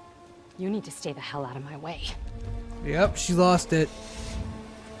 You need to stay the hell out of my way. Yep, she lost it.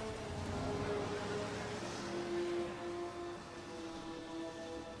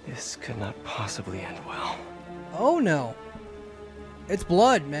 This could not possibly end well. Oh no. It's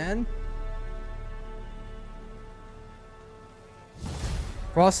blood, man.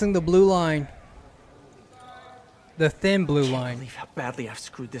 Crossing the blue line. The thin blue line. I can't believe how badly I've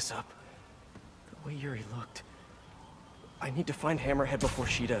screwed this up. The way Yuri looked. I need to find Hammerhead before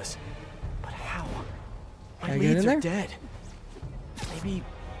she does. But how? My leads are dead. Maybe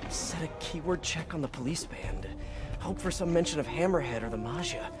set a keyword check on the police band. Hope for some mention of Hammerhead or the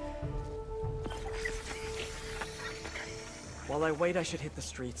Maggia. While I wait, I should hit the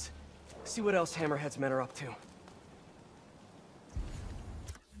streets. See what else Hammerhead's men are up to.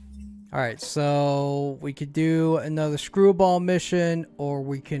 Alright, so we could do another screwball mission, or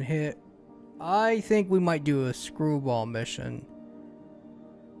we can hit... I think we might do a screwball mission.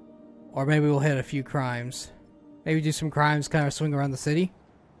 Or maybe we'll hit a few crimes. Maybe do some crimes, kind of swing around the city.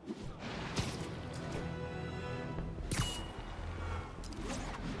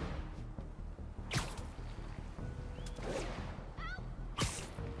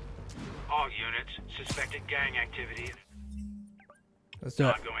 All units, suspected gang activity. Let's do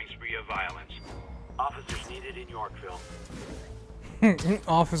it. Ongoing spree of violence. Officers needed in Yorkville.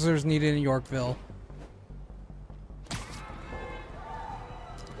 Officers needed in Yorkville.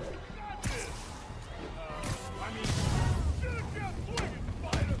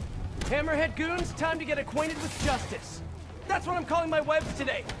 Hammerhead goons, time to get acquainted with justice. That's what I'm calling my webs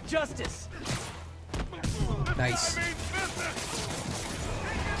today. Justice. Nice.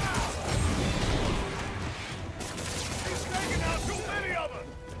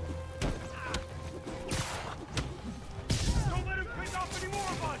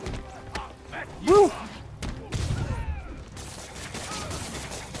 Woo!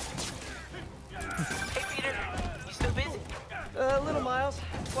 Hey, Peter. You still busy? Little Miles.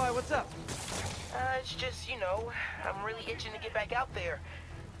 Why, what's up? It's just, you know, I'm really itching to get back out there.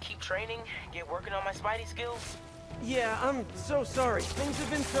 Keep training, get working on my Spidey skills. Yeah, I'm so sorry. Things have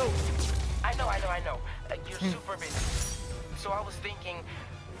been so... I know. You're super busy. So I was thinking,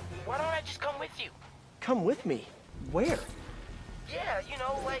 why don't I just come with you? Come with me? Where? Yeah, you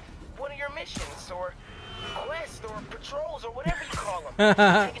know, like one of your missions, or quests or patrols or whatever you call them.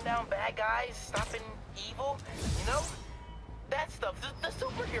 Taking down bad guys, stopping evil, you know? That stuff, the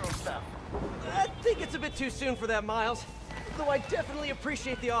superhero stuff. I think it's a bit too soon for that, Miles. Though I definitely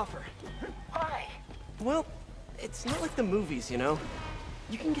appreciate the offer. Why? Well, it's not like the movies, you know?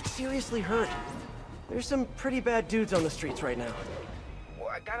 You can get seriously hurt. There's some pretty bad dudes on the streets right now. Well,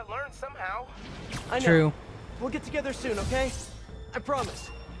 I gotta learn somehow. I know. True. We'll get together soon, okay? I promise.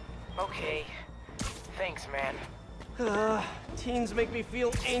 Okay. Thanks, man. Teens make me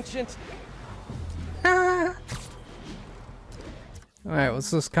feel ancient. Alright,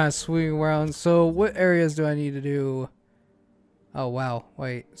 let's just kind of swing around. So, what areas do I need to do? Oh, wow.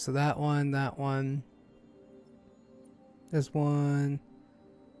 Wait. So, that one. This one.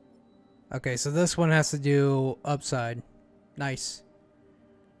 Okay, so this one has to do upside. Nice.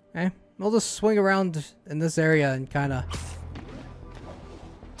 Okay, we'll just swing around in this area and kind of...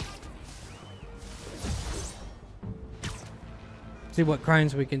 see what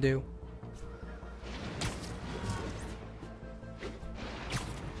crimes we can do.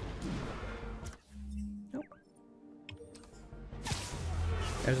 Nope.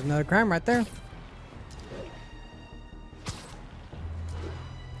 There's another crime right there.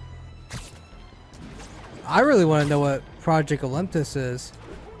 I really want to know what Project Olympus is.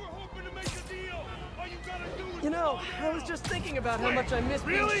 You know, I was just thinking about how much I miss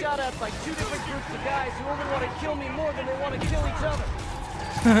being shot at by two different groups of guys who only want to kill me more than they want to kill each other.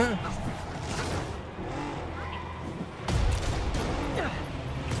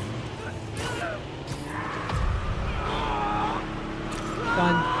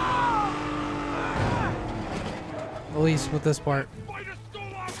 Done. At least with this part.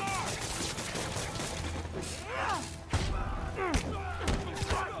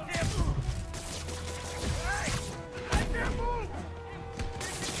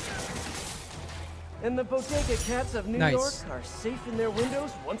 And the bodega cats of New York are safe in their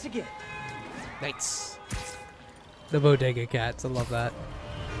windows once again. Nice. The bodega cats, I love that.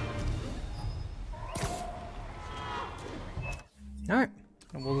 Alright,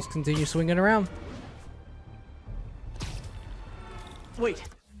 and we'll just continue swinging around. Wait.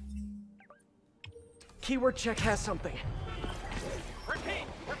 Keyword check has something. Repeat!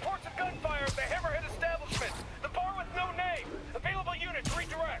 Reports of gunfire at the Hammerhead establishment! The bar with no name! Available units,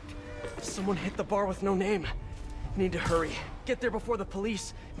 redirect! Someone hit the bar with no name. Need to hurry. Get there before the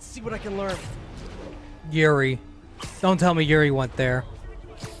police and see what I can learn. Yuri. Don't tell me Yuri went there.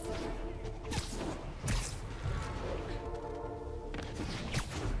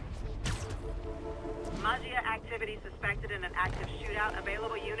 Magia activity suspected in an active shootout.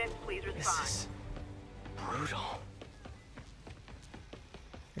 Available units, please respond. This is brutal.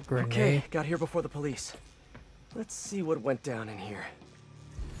 A grenade. Okay, got here before the police. Let's see what went down in here.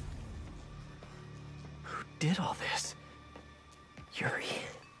 Who did all this? Yuri.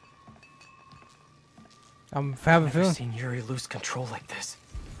 I'm having I've feeling. never seen Yuri lose control like this.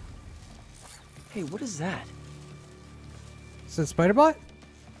 Hey, what is that? Is it Spider-Bot?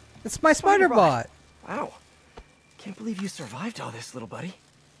 It's my Spider-Bot! Wow. Can't believe you survived all this, little buddy.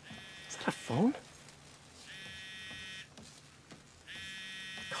 Is that a phone?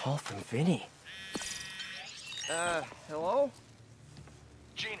 Call from Vinny. Hello?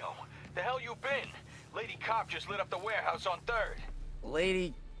 Gino, the hell you been? Lady Cop just lit up the warehouse on 3rd.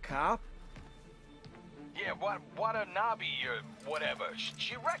 Lady Cop? Yeah, Watanabe or whatever.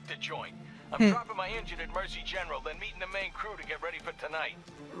 She wrecked the joint. I'm dropping my engine at Mercy General, then meeting the main crew to get ready for tonight.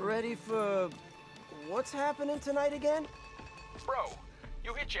 Ready for... what's happening tonight again? Bro,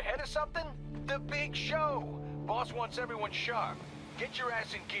 you hit your head or something? The big show. Boss wants everyone sharp. Get your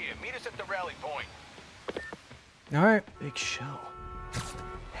ass in gear. Meet us at the rally point. Alright. Big show.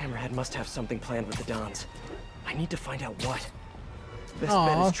 Hammerhead must have something planned with the Dons. I need to find out what. Best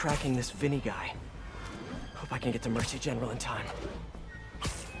bet is tracking this Vinny guy. Hope I can get to Mercy General in time.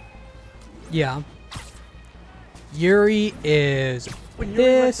 Yeah. Yuri is When Yuri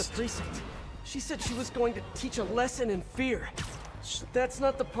left pissed. the precinct, she said she was going to teach a lesson in fear. But that's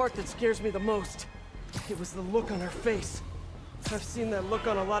not the part that scares me the most. It was the look on her face. I've seen that look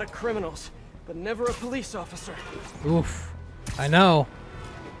on a lot of criminals, but never a police officer. Oof. I know.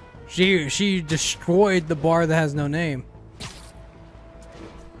 She destroyed the bar that has no name.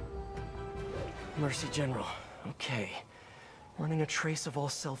 Mercy General. Okay. Running a trace of all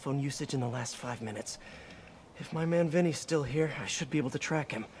cell phone usage in the last 5 minutes. If my man Vinny's still here, I should be able to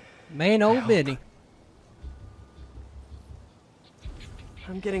track him. Man, old Vinny.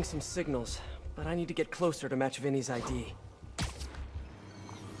 I'm getting some signals, but I need to get closer to match Vinny's ID.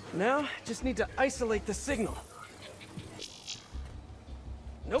 Now, just need to isolate the signal.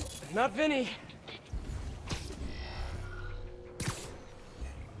 Nope, not Vinny.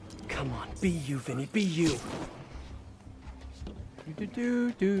 Be you, Vinny, be you.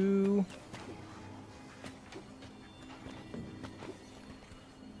 Do.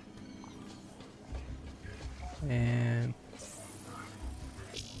 And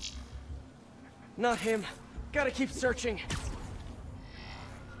Not him. Gotta keep searching.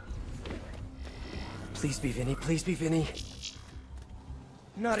 Please be Vinny, please be Vinny.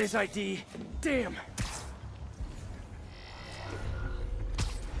 Not his ID. Damn.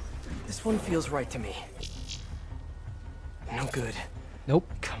 This one feels right to me. No good. Nope.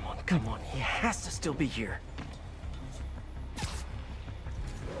 Come on. He has to still be here.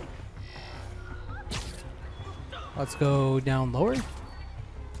 let's go down lower.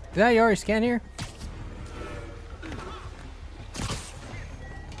 Did I already scan here?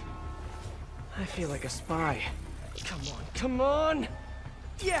 I feel like a spy. Come on!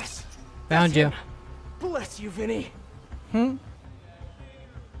 Yes! Found you. Bless you, Vinny.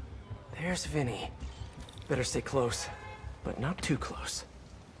 There's Vinny. Better stay close, but not too close.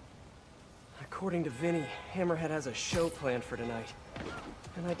 According to Vinny, Hammerhead has a show planned for tonight.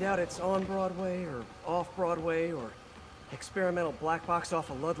 And I doubt it's on Broadway, or off Broadway, or experimental black box off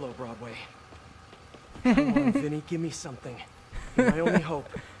of Ludlow Broadway. Come on, Vinny, give me something. You're my only hope.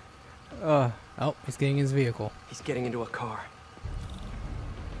 Oh, he's getting his vehicle. He's getting into a car.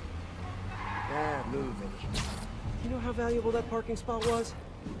 Bad move, Vinny. You know how valuable that parking spot was?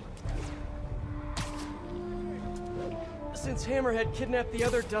 Since Hammerhead kidnapped the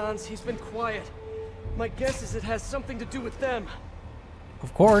other Dons, he's been quiet. My guess is it has something to do with them.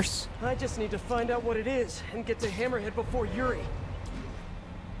 Of course. I just need to find out what it is and get to Hammerhead before Yuri.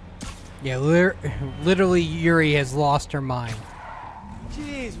 Yeah, literally Yuri has lost her mind.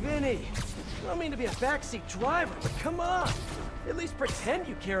 Jeez, Vinny. I don't mean to be a backseat driver, but come on. At least pretend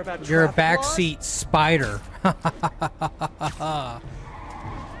you care about You're a traffic backseat spider.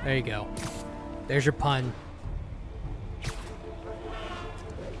 There you go. There's your pun.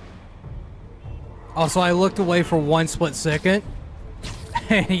 Also, I looked away for 1 split second,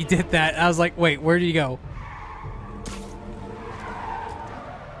 and he did that. I was like, wait, where did he go?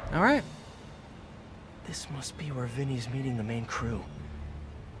 All right. This must be where Vinny's meeting the main crew.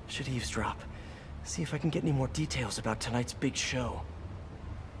 Should eavesdrop. See if I can get any more details about tonight's big show.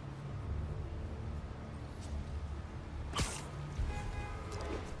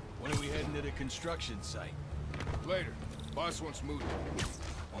 When are we heading to the construction site? Later. Boss wants moved.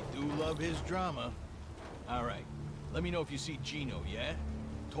 You do love his drama. All right. Let me know if you see Gino, yeah?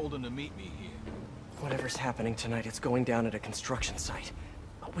 Told him to meet me here. Whatever's happening tonight, it's going down at a construction site.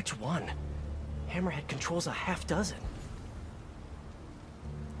 But which one? Hammerhead controls a half dozen.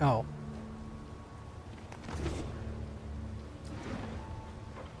 Oh.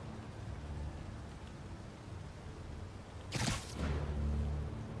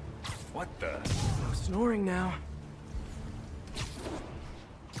 What the? No snoring now.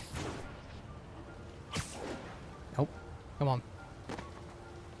 Nope. Come on.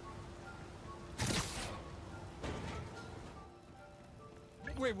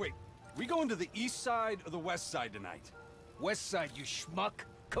 Wait. We going to the east side or the west side tonight? West side, you schmuck.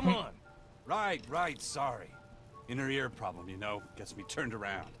 Come on. Right, sorry. Inner ear problem, you know, gets me turned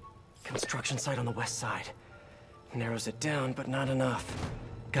around. Construction site on the west side. Narrows it down, but not enough.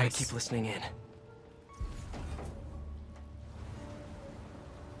 Gotta keep listening in.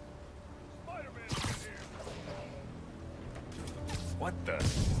 What the?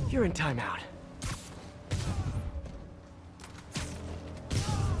 You're in timeout.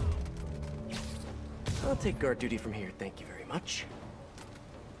 I'll take guard duty from here, thank you very much.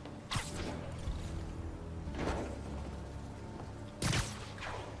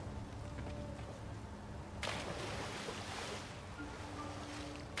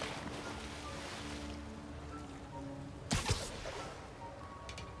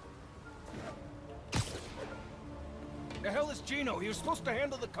 The hell is Gino? He was supposed to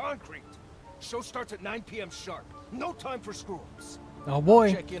handle the concrete. Show starts at 9 p.m. sharp. No time for screw-ups. Oh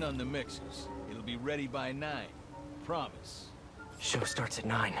boy. Check in on the mixers. It'll be ready by 9. Promise. Show starts at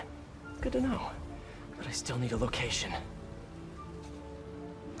 9. Good to know. But I still need a location.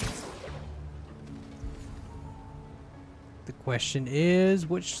 The question is,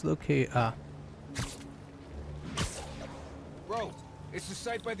 which location? Bro, it's the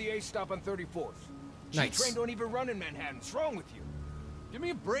site by the A stop on 34th. Nice. G-Train don't even run in Manhattan. What's wrong with you? Give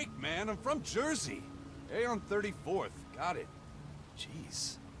me a break, man. I'm from Jersey. A on 34th. Got it.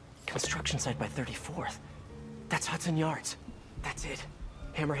 Jeez. Construction site by 34th. That's Hudson Yards. That's it.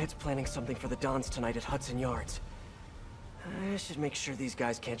 Hammerhead's planning something for the Dons tonight at Hudson Yards. I should make sure these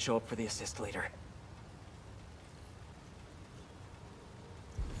guys can't show up for the assist later.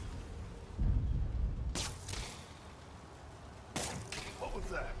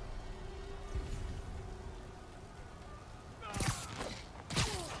 that?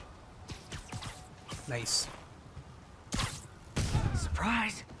 Nice.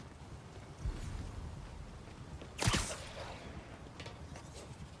 Surprise!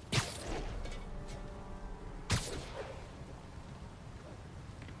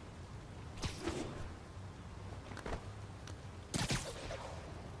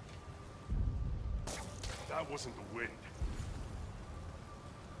 That wasn't the wind.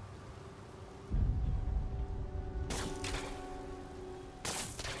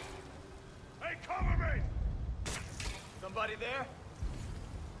 Hey, cover me! Somebody there?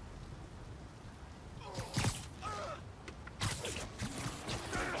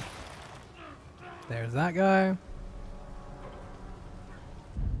 There's that guy.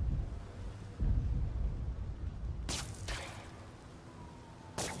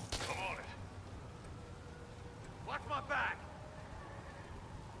 Watch my back!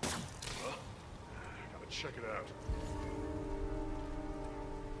 Gotta check it out.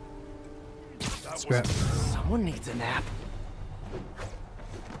 That Scrap. Someone needs a nap.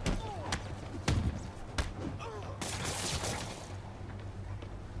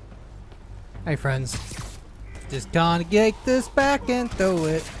 Hey friends, just gonna get this back and throw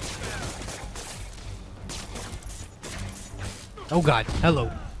it. Oh god,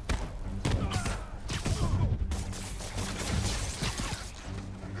 hello.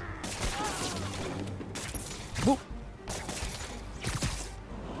 Whoop.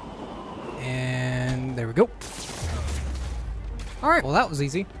 And there we go. Alright, well that was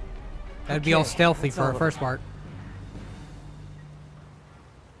easy. That'd be all stealthy for our first part.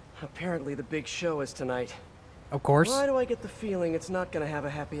 Apparently the big show is tonight. Of course. Why do I get the feeling it's not gonna have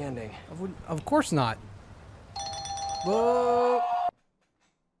a happy ending? Of course not. Whoa.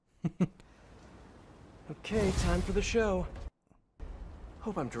 Okay, time for the show.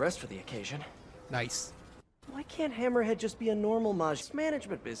 Hope I'm dressed for the occasion. Nice. Why can't Hammerhead just be a normal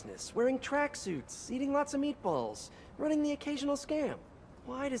management business, wearing tracksuits, eating lots of meatballs, running the occasional scam?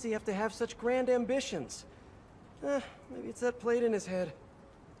 Why does he have to have such grand ambitions? Maybe it's that plate in his head.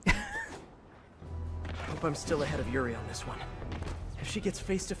 Hope I'm still ahead of Yuri on this one. If she gets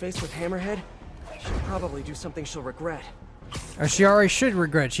face to face with Hammerhead, she'll probably do something she'll regret. Or she already should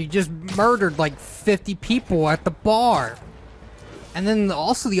regret. She just murdered like 50 people at the bar. And then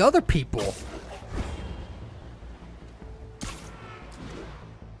also the other people.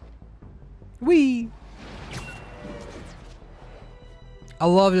 Whee! I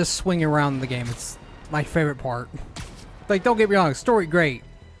love just swinging around the game. It's my favorite part. Like, don't get me wrong, story great.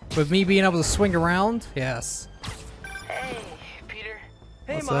 But me being able to swing around, yes. Hey, Peter.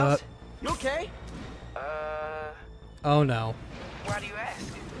 Hey, What's Miles. up? You okay? Oh no. Why do you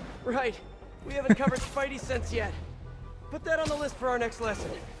ask? Right. We haven't covered Spidey sense yet. Put that on the list for our next lesson.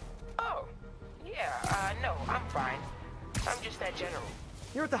 Oh, yeah, no, I'm fine. I'm just that general.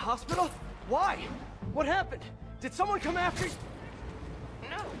 You're at the hospital? Why? What happened? Did someone come after you?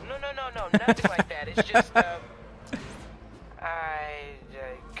 No, nothing like that. It's just, I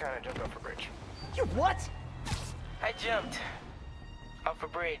kind of jumped off a bridge. You what? I jumped off a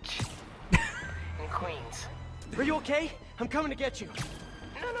bridge in Queens. Are you okay? I'm coming to get you.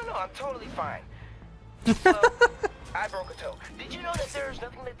 No, I'm totally fine. Well, I broke a toe. Did you know that there's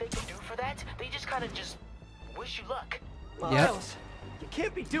nothing that they can do for that? They just kind of just wish you luck. Miles, you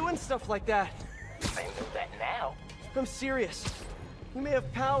can't be doing stuff like that. I know that now. I'm serious. You may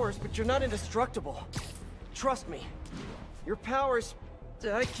have powers, but you're not indestructible. Trust me. Your powers...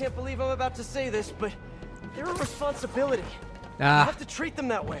 I can't believe I'm about to say this, but they're a responsibility. You have to treat them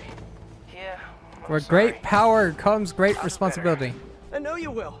that way. Yeah. With great power comes great responsibility. I know you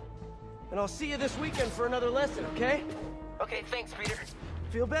will. And I'll see you this weekend for another lesson, okay? Okay, thanks, Peter.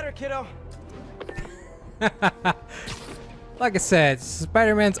 Feel better, kiddo. Like I said,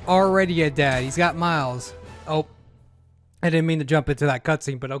 Spider-Man's already a dad. He's got Miles. Oh, I didn't mean to jump into that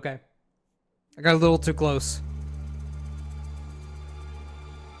cutscene, but okay. I got a little too close.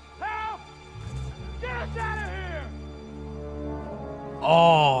 Help! Get us out of here!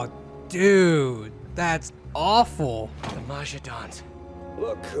 Oh, dude, that's awful. The Majidons.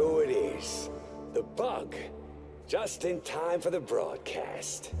 Look who it is. The Bug. Just in time for the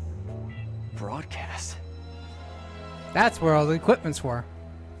broadcast. Broadcast? That's where all the equipment's for.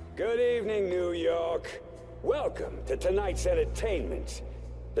 Good evening, New York. Welcome to tonight's entertainment.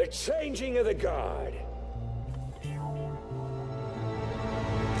 The Changing of the Guard.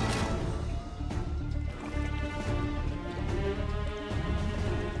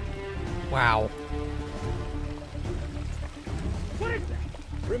 Wow. What is that?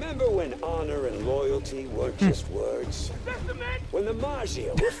 Remember Remember when honor and loyalty weren't just words? When the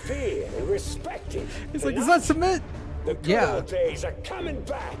Maggia were feared and respected? He's like, is that cement? The good old days are coming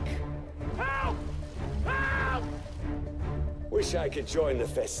back. Help! Help! Wish I could join the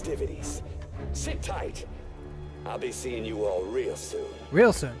festivities. Sit tight. I'll be seeing you all real soon.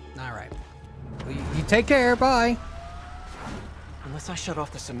 Real soon. All right. Well, you take care. Bye. Unless I shut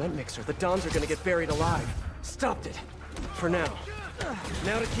off the cement mixer, the Dons are gonna get buried alive. Stopped it. For now.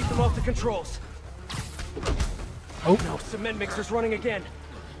 Now to keep them off the controls. Oh. No, cement mixer's running again.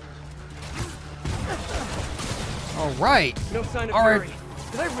 All right. No sign of All right. Fury.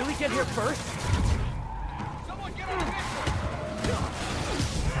 Did I really get here first?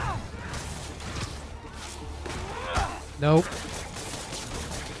 Nope.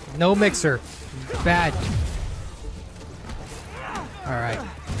 No mixer. Bad. All right.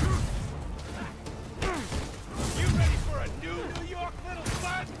 You ready for a new New York little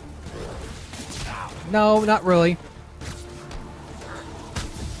bud? No, not really.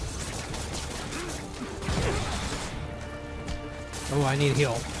 Oh, I need a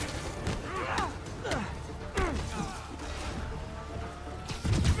heal.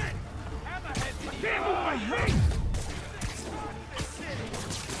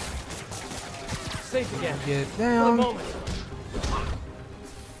 Safe again. Get down. For the moment.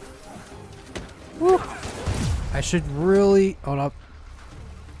 Woo. I should really hold up.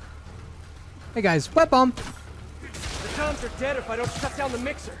 Hey guys, wet bomb. The Dons are dead if I don't shut down the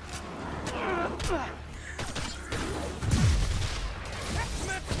mixer.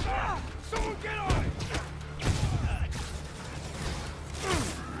 Someone get on it!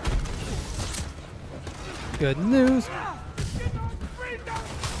 Good news.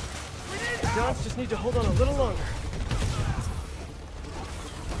 The Dons just need to hold on a little longer.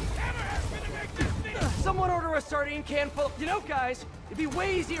 Someone order a sardine can full. You know, guys, it'd be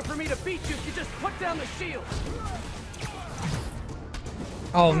way easier for me to beat you if you just put down the shield.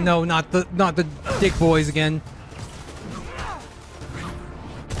 Oh no, not the dick boys again.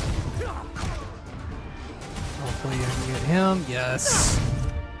 Hopefully I can get him. Yes.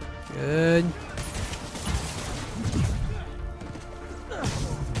 Good.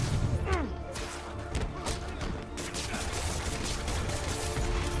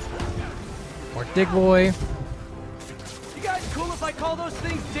 More dig boy. You guys cool if I call those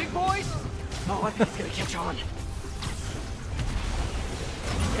things dig boys? Oh, I think it's gonna catch on.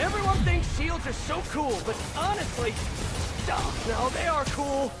 Everyone thinks shields are so cool, but honestly, no, they are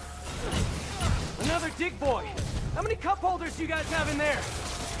cool. Another dig boy. How many cup holders do you guys have in there?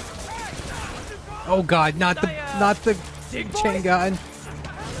 Oh god, not the dig chain boys? gun.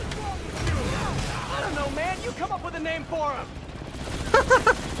 I don't know, man. You come up with a name for him.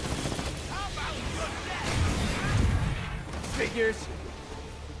 Figures.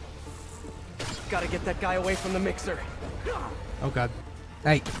 Gotta get that guy away from the mixer. Oh god.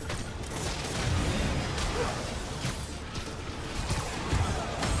 Hey.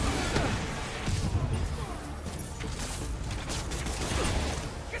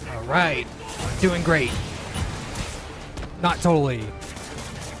 All right. Doing great. Not totally.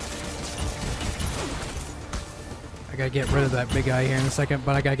 I gotta get rid of that big guy here in a second,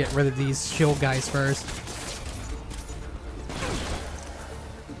 but I gotta get rid of these shield guys first.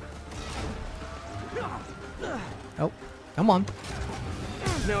 Oh, come on.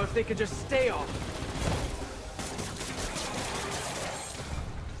 Now if they could just stay off.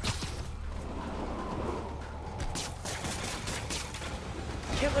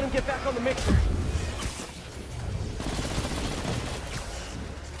 Can't let him get back on the mixer.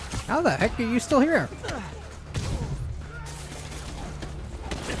 How the heck are you still here?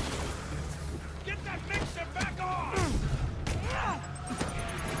 Get that mixer back on!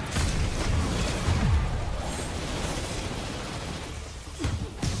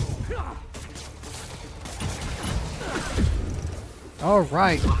 All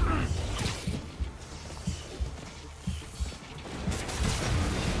right.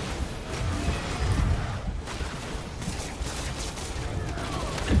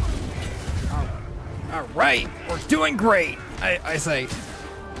 All right, we're doing great. I say.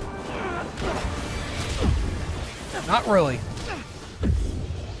 Not really.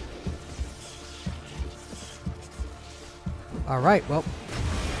 All right, well.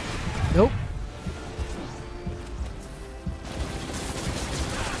 Nope.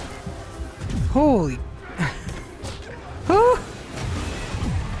 Holy. Huh?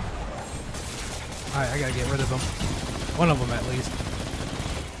 Alright, I gotta get rid of them. One of them at least.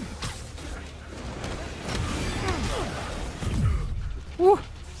 Woo.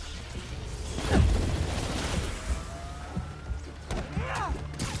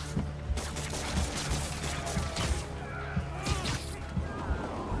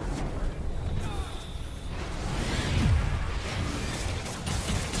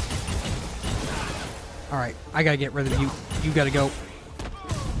 Alright, I gotta get rid of you. You gotta go.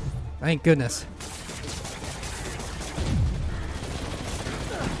 Thank goodness.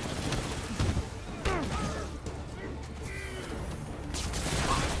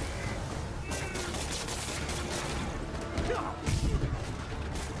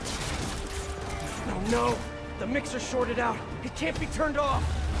 Oh no! The mixer's shorted out. It can't be turned off.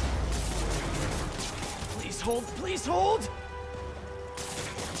 Please hold, please hold!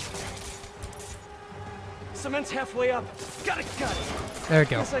 Cement's halfway up. Got it. There we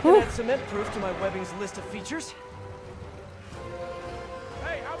go. Guess I can add cement proof to my webbing's list of features.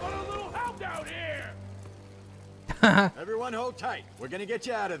 Hey, how about a little help down here? Everyone hold tight. We're gonna get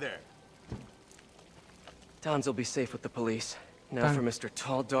you out of there. Don's will be safe with the police. Now for Mr.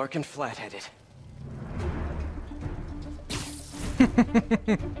 Tall, Dark, and Flat-Headed.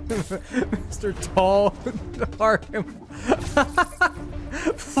 Mr. Tall, Dark, and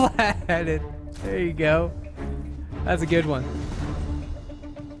Flat-Headed. There you go. That's a good one.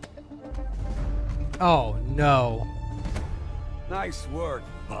 Oh, no. Nice work,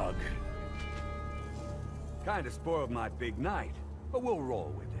 Bug. Kinda spoiled my big night, but we'll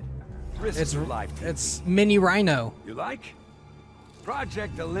roll with it. Risk your life. It's Mini Rhino. You like?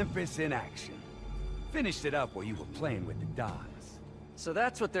 Project Olympus in action. Finished it up while you were playing with the dolls. So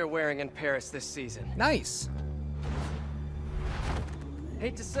that's what they're wearing in Paris this season. Nice.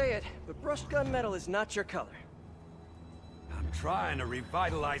 Hate to say it, but brushed gun metal is not your color. I'm trying to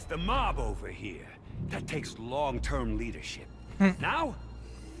revitalize the mob over here. That takes long-term leadership. Now,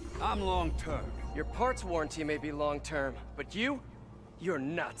 I'm long-term. Your parts warranty may be long-term, but you're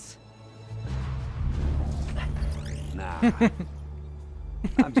nuts. Nah.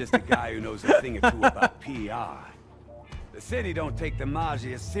 I'm just a guy who knows a thing or two about PR. The city don't take the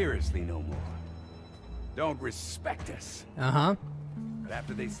Maggia seriously no more. Don't respect us. Uh-huh. But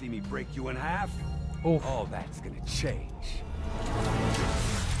after they see me break you in half, oof, all that's gonna change.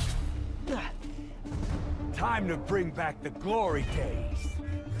 Time to bring back the glory days.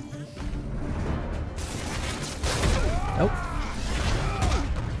 Nope.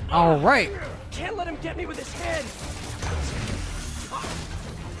 All right. Can't let him get me with his head.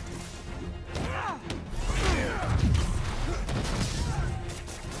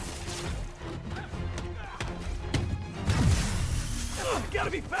 Gotta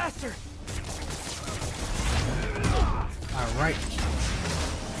be faster. All right.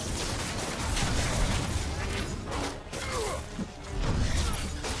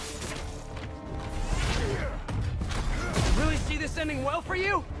 Really see this ending well for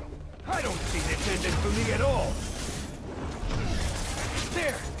you? I don't see this ending for me at all.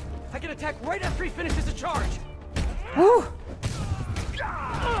 There. I can attack right after he finishes a charge. Woo!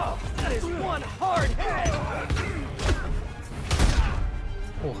 Oh, that is one hard head.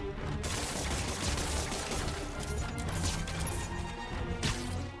 Oh.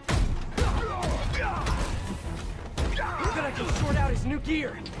 Then I can sort out his new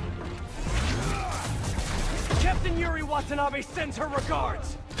gear. Captain Yuri Watanabe sends her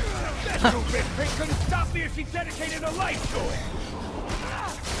regards. That stupid pig couldn't stop me if she dedicated her life to it.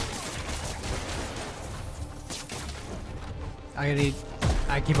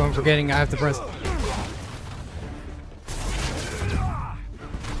 I keep on forgetting I have to press.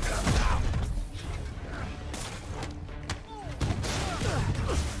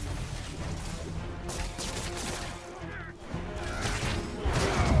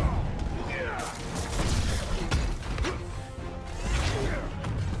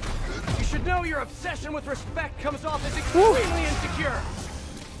 You should know your obsession with respect comes off as extremely insecure.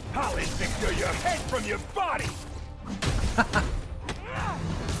 I'll insecure your head from your body.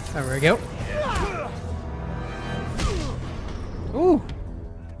 There we go. Ooh.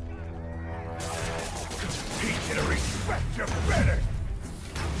 Teach you to respect your better.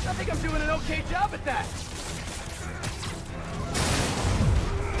 I think I'm doing an okay job at that.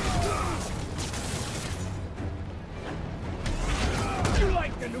 You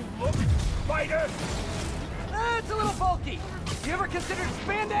like the new look, fighter? It's a little bulky. You ever considered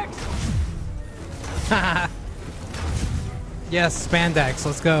spandex? Yes, spandex.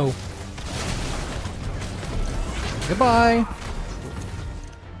 Let's go. Goodbye.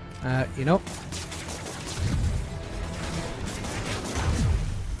 You know.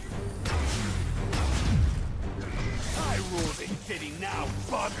 I rule this city now,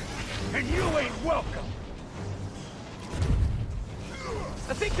 bug, and you ain't welcome.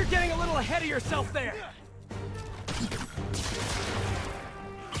 I think you're getting a little ahead of yourself there.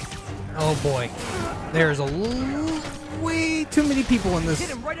 Oh boy. There's way too many people in this. Hit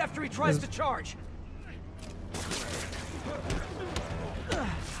him right after he tries to charge.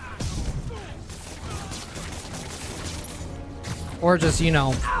 Or just, you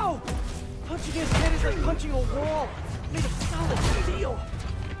know. Ow! Punching his head is like punching a wall. Made of solid steel.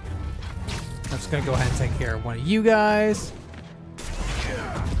 I'm just gonna go ahead and take care of one of you guys.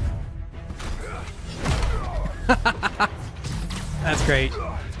 That's great.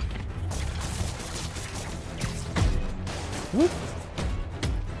 Whoop.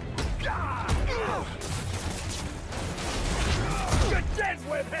 You're dead,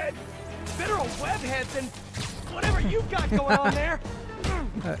 webhead! Better a webhead than whatever you've got going on there.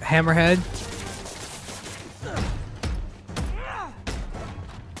 Hammerhead.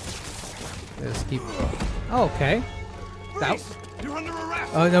 Just keep. Oh, okay. That... You're under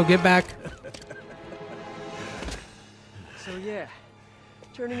arrest. Oh no! Get back. So yeah,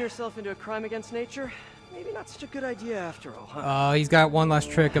 turning yourself into a crime against nature, maybe not such a good idea after all, huh? He's got one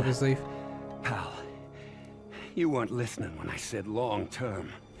last trick up his sleeve. Pal, you weren't listening when I said long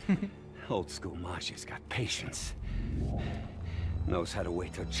term. Old school Majia's got patience. Knows how to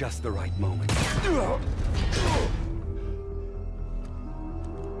wait till just the right moment.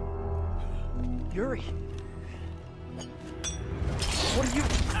 Yuri. What are you...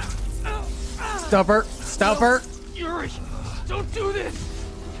 Stop her! Stop her! Yuri! Don't do this!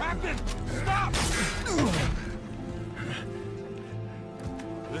 Captain! Stop!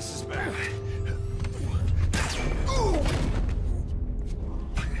 This is bad.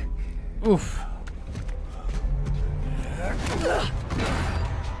 Oof.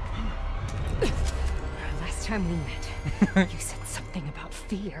 Last time we met, you said something about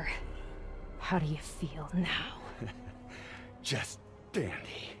fear. How do you feel now? Just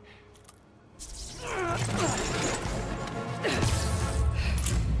dandy.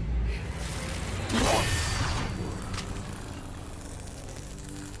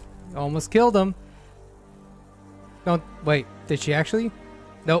 Almost killed him. Don't wait. Did she actually?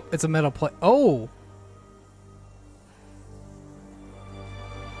 Nope. It's a metal plate. Oh.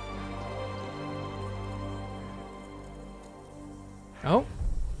 Oh.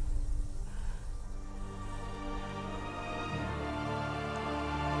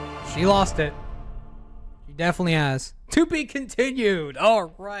 She lost it. She definitely has. To be continued.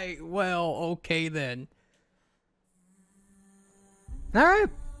 All right. Well, okay then. All right.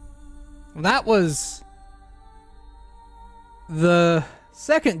 Well, that was the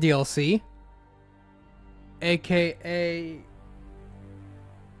second DLC, aka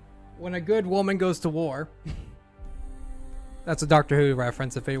When a Good Woman Goes to War. That's a Doctor Who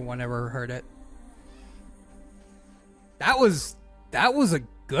reference if anyone ever heard it. That was a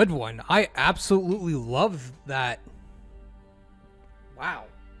good one. I absolutely love that. Wow.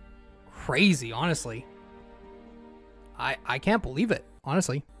 Crazy, honestly. I can't believe it,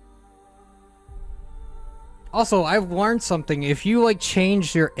 honestly. Also, I've learned something. If you like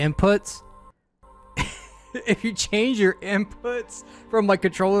change your inputs, if you change your inputs from like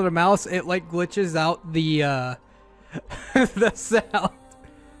controller to mouse, it like glitches out the the sound.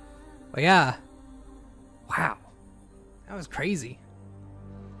 But yeah. Wow. That was crazy.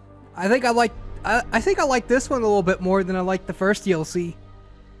 I think I like this one a little bit more than I like the first DLC.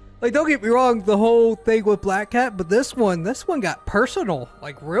 Like, don't get me wrong, the whole thing with Black Cat, but this one got personal,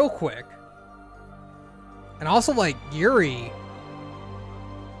 like real quick. And also, like, Yuri,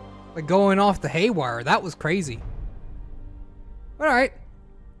 like, going off the haywire. That was crazy. Alright.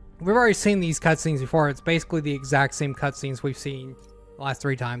 We've already seen these cutscenes before. It's basically the exact same cutscenes we've seen the last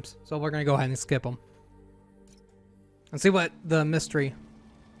 3 times. So we're going to go ahead and skip them. And see what the mystery...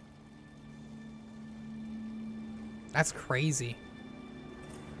 That's crazy.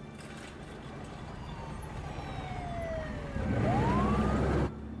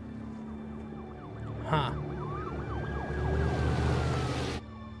 Huh.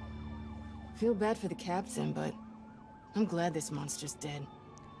 Feel bad for the captain, but I'm glad this monster's dead.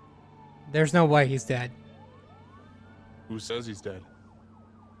 There's no way he's dead. Who says he's dead?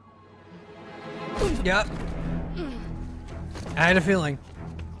 Yep. I had a feeling.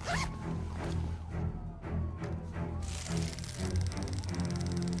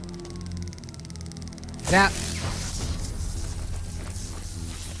 That.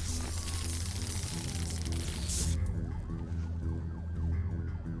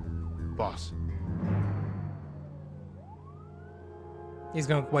 Boss. He's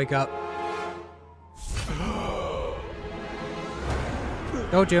gonna wake up.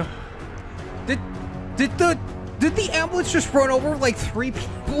 Don't you? Did the ambulance just run over like 3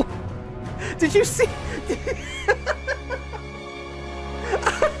 people? Did you see?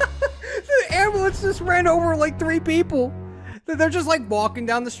 The ambulance just ran over like 3 people. They're just like walking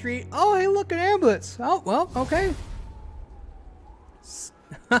down the street. Oh, hey, look, an ambulance. Oh, well, okay.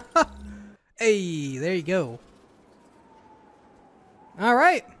 Hey, there you go. All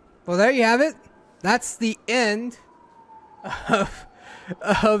right. Well, there you have it. That's the end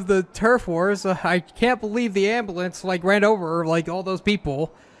of the turf wars. I can't believe the ambulance like ran over like all those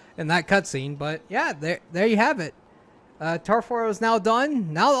people in that cutscene. But yeah, there you have it. Turf war is now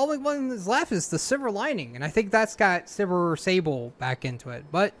done. Now the only one that's left is the Silver Lining, and I think that's got Silver Sable back into it.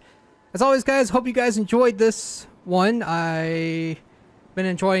 But as always, guys, hope you guys enjoyed this one. I've been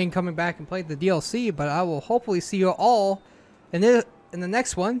enjoying coming back and playing the DLC, but I will hopefully see you all in the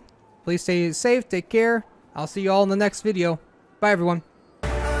next one. Please stay safe, take care. I'll see you all in the next video. Bye, everyone.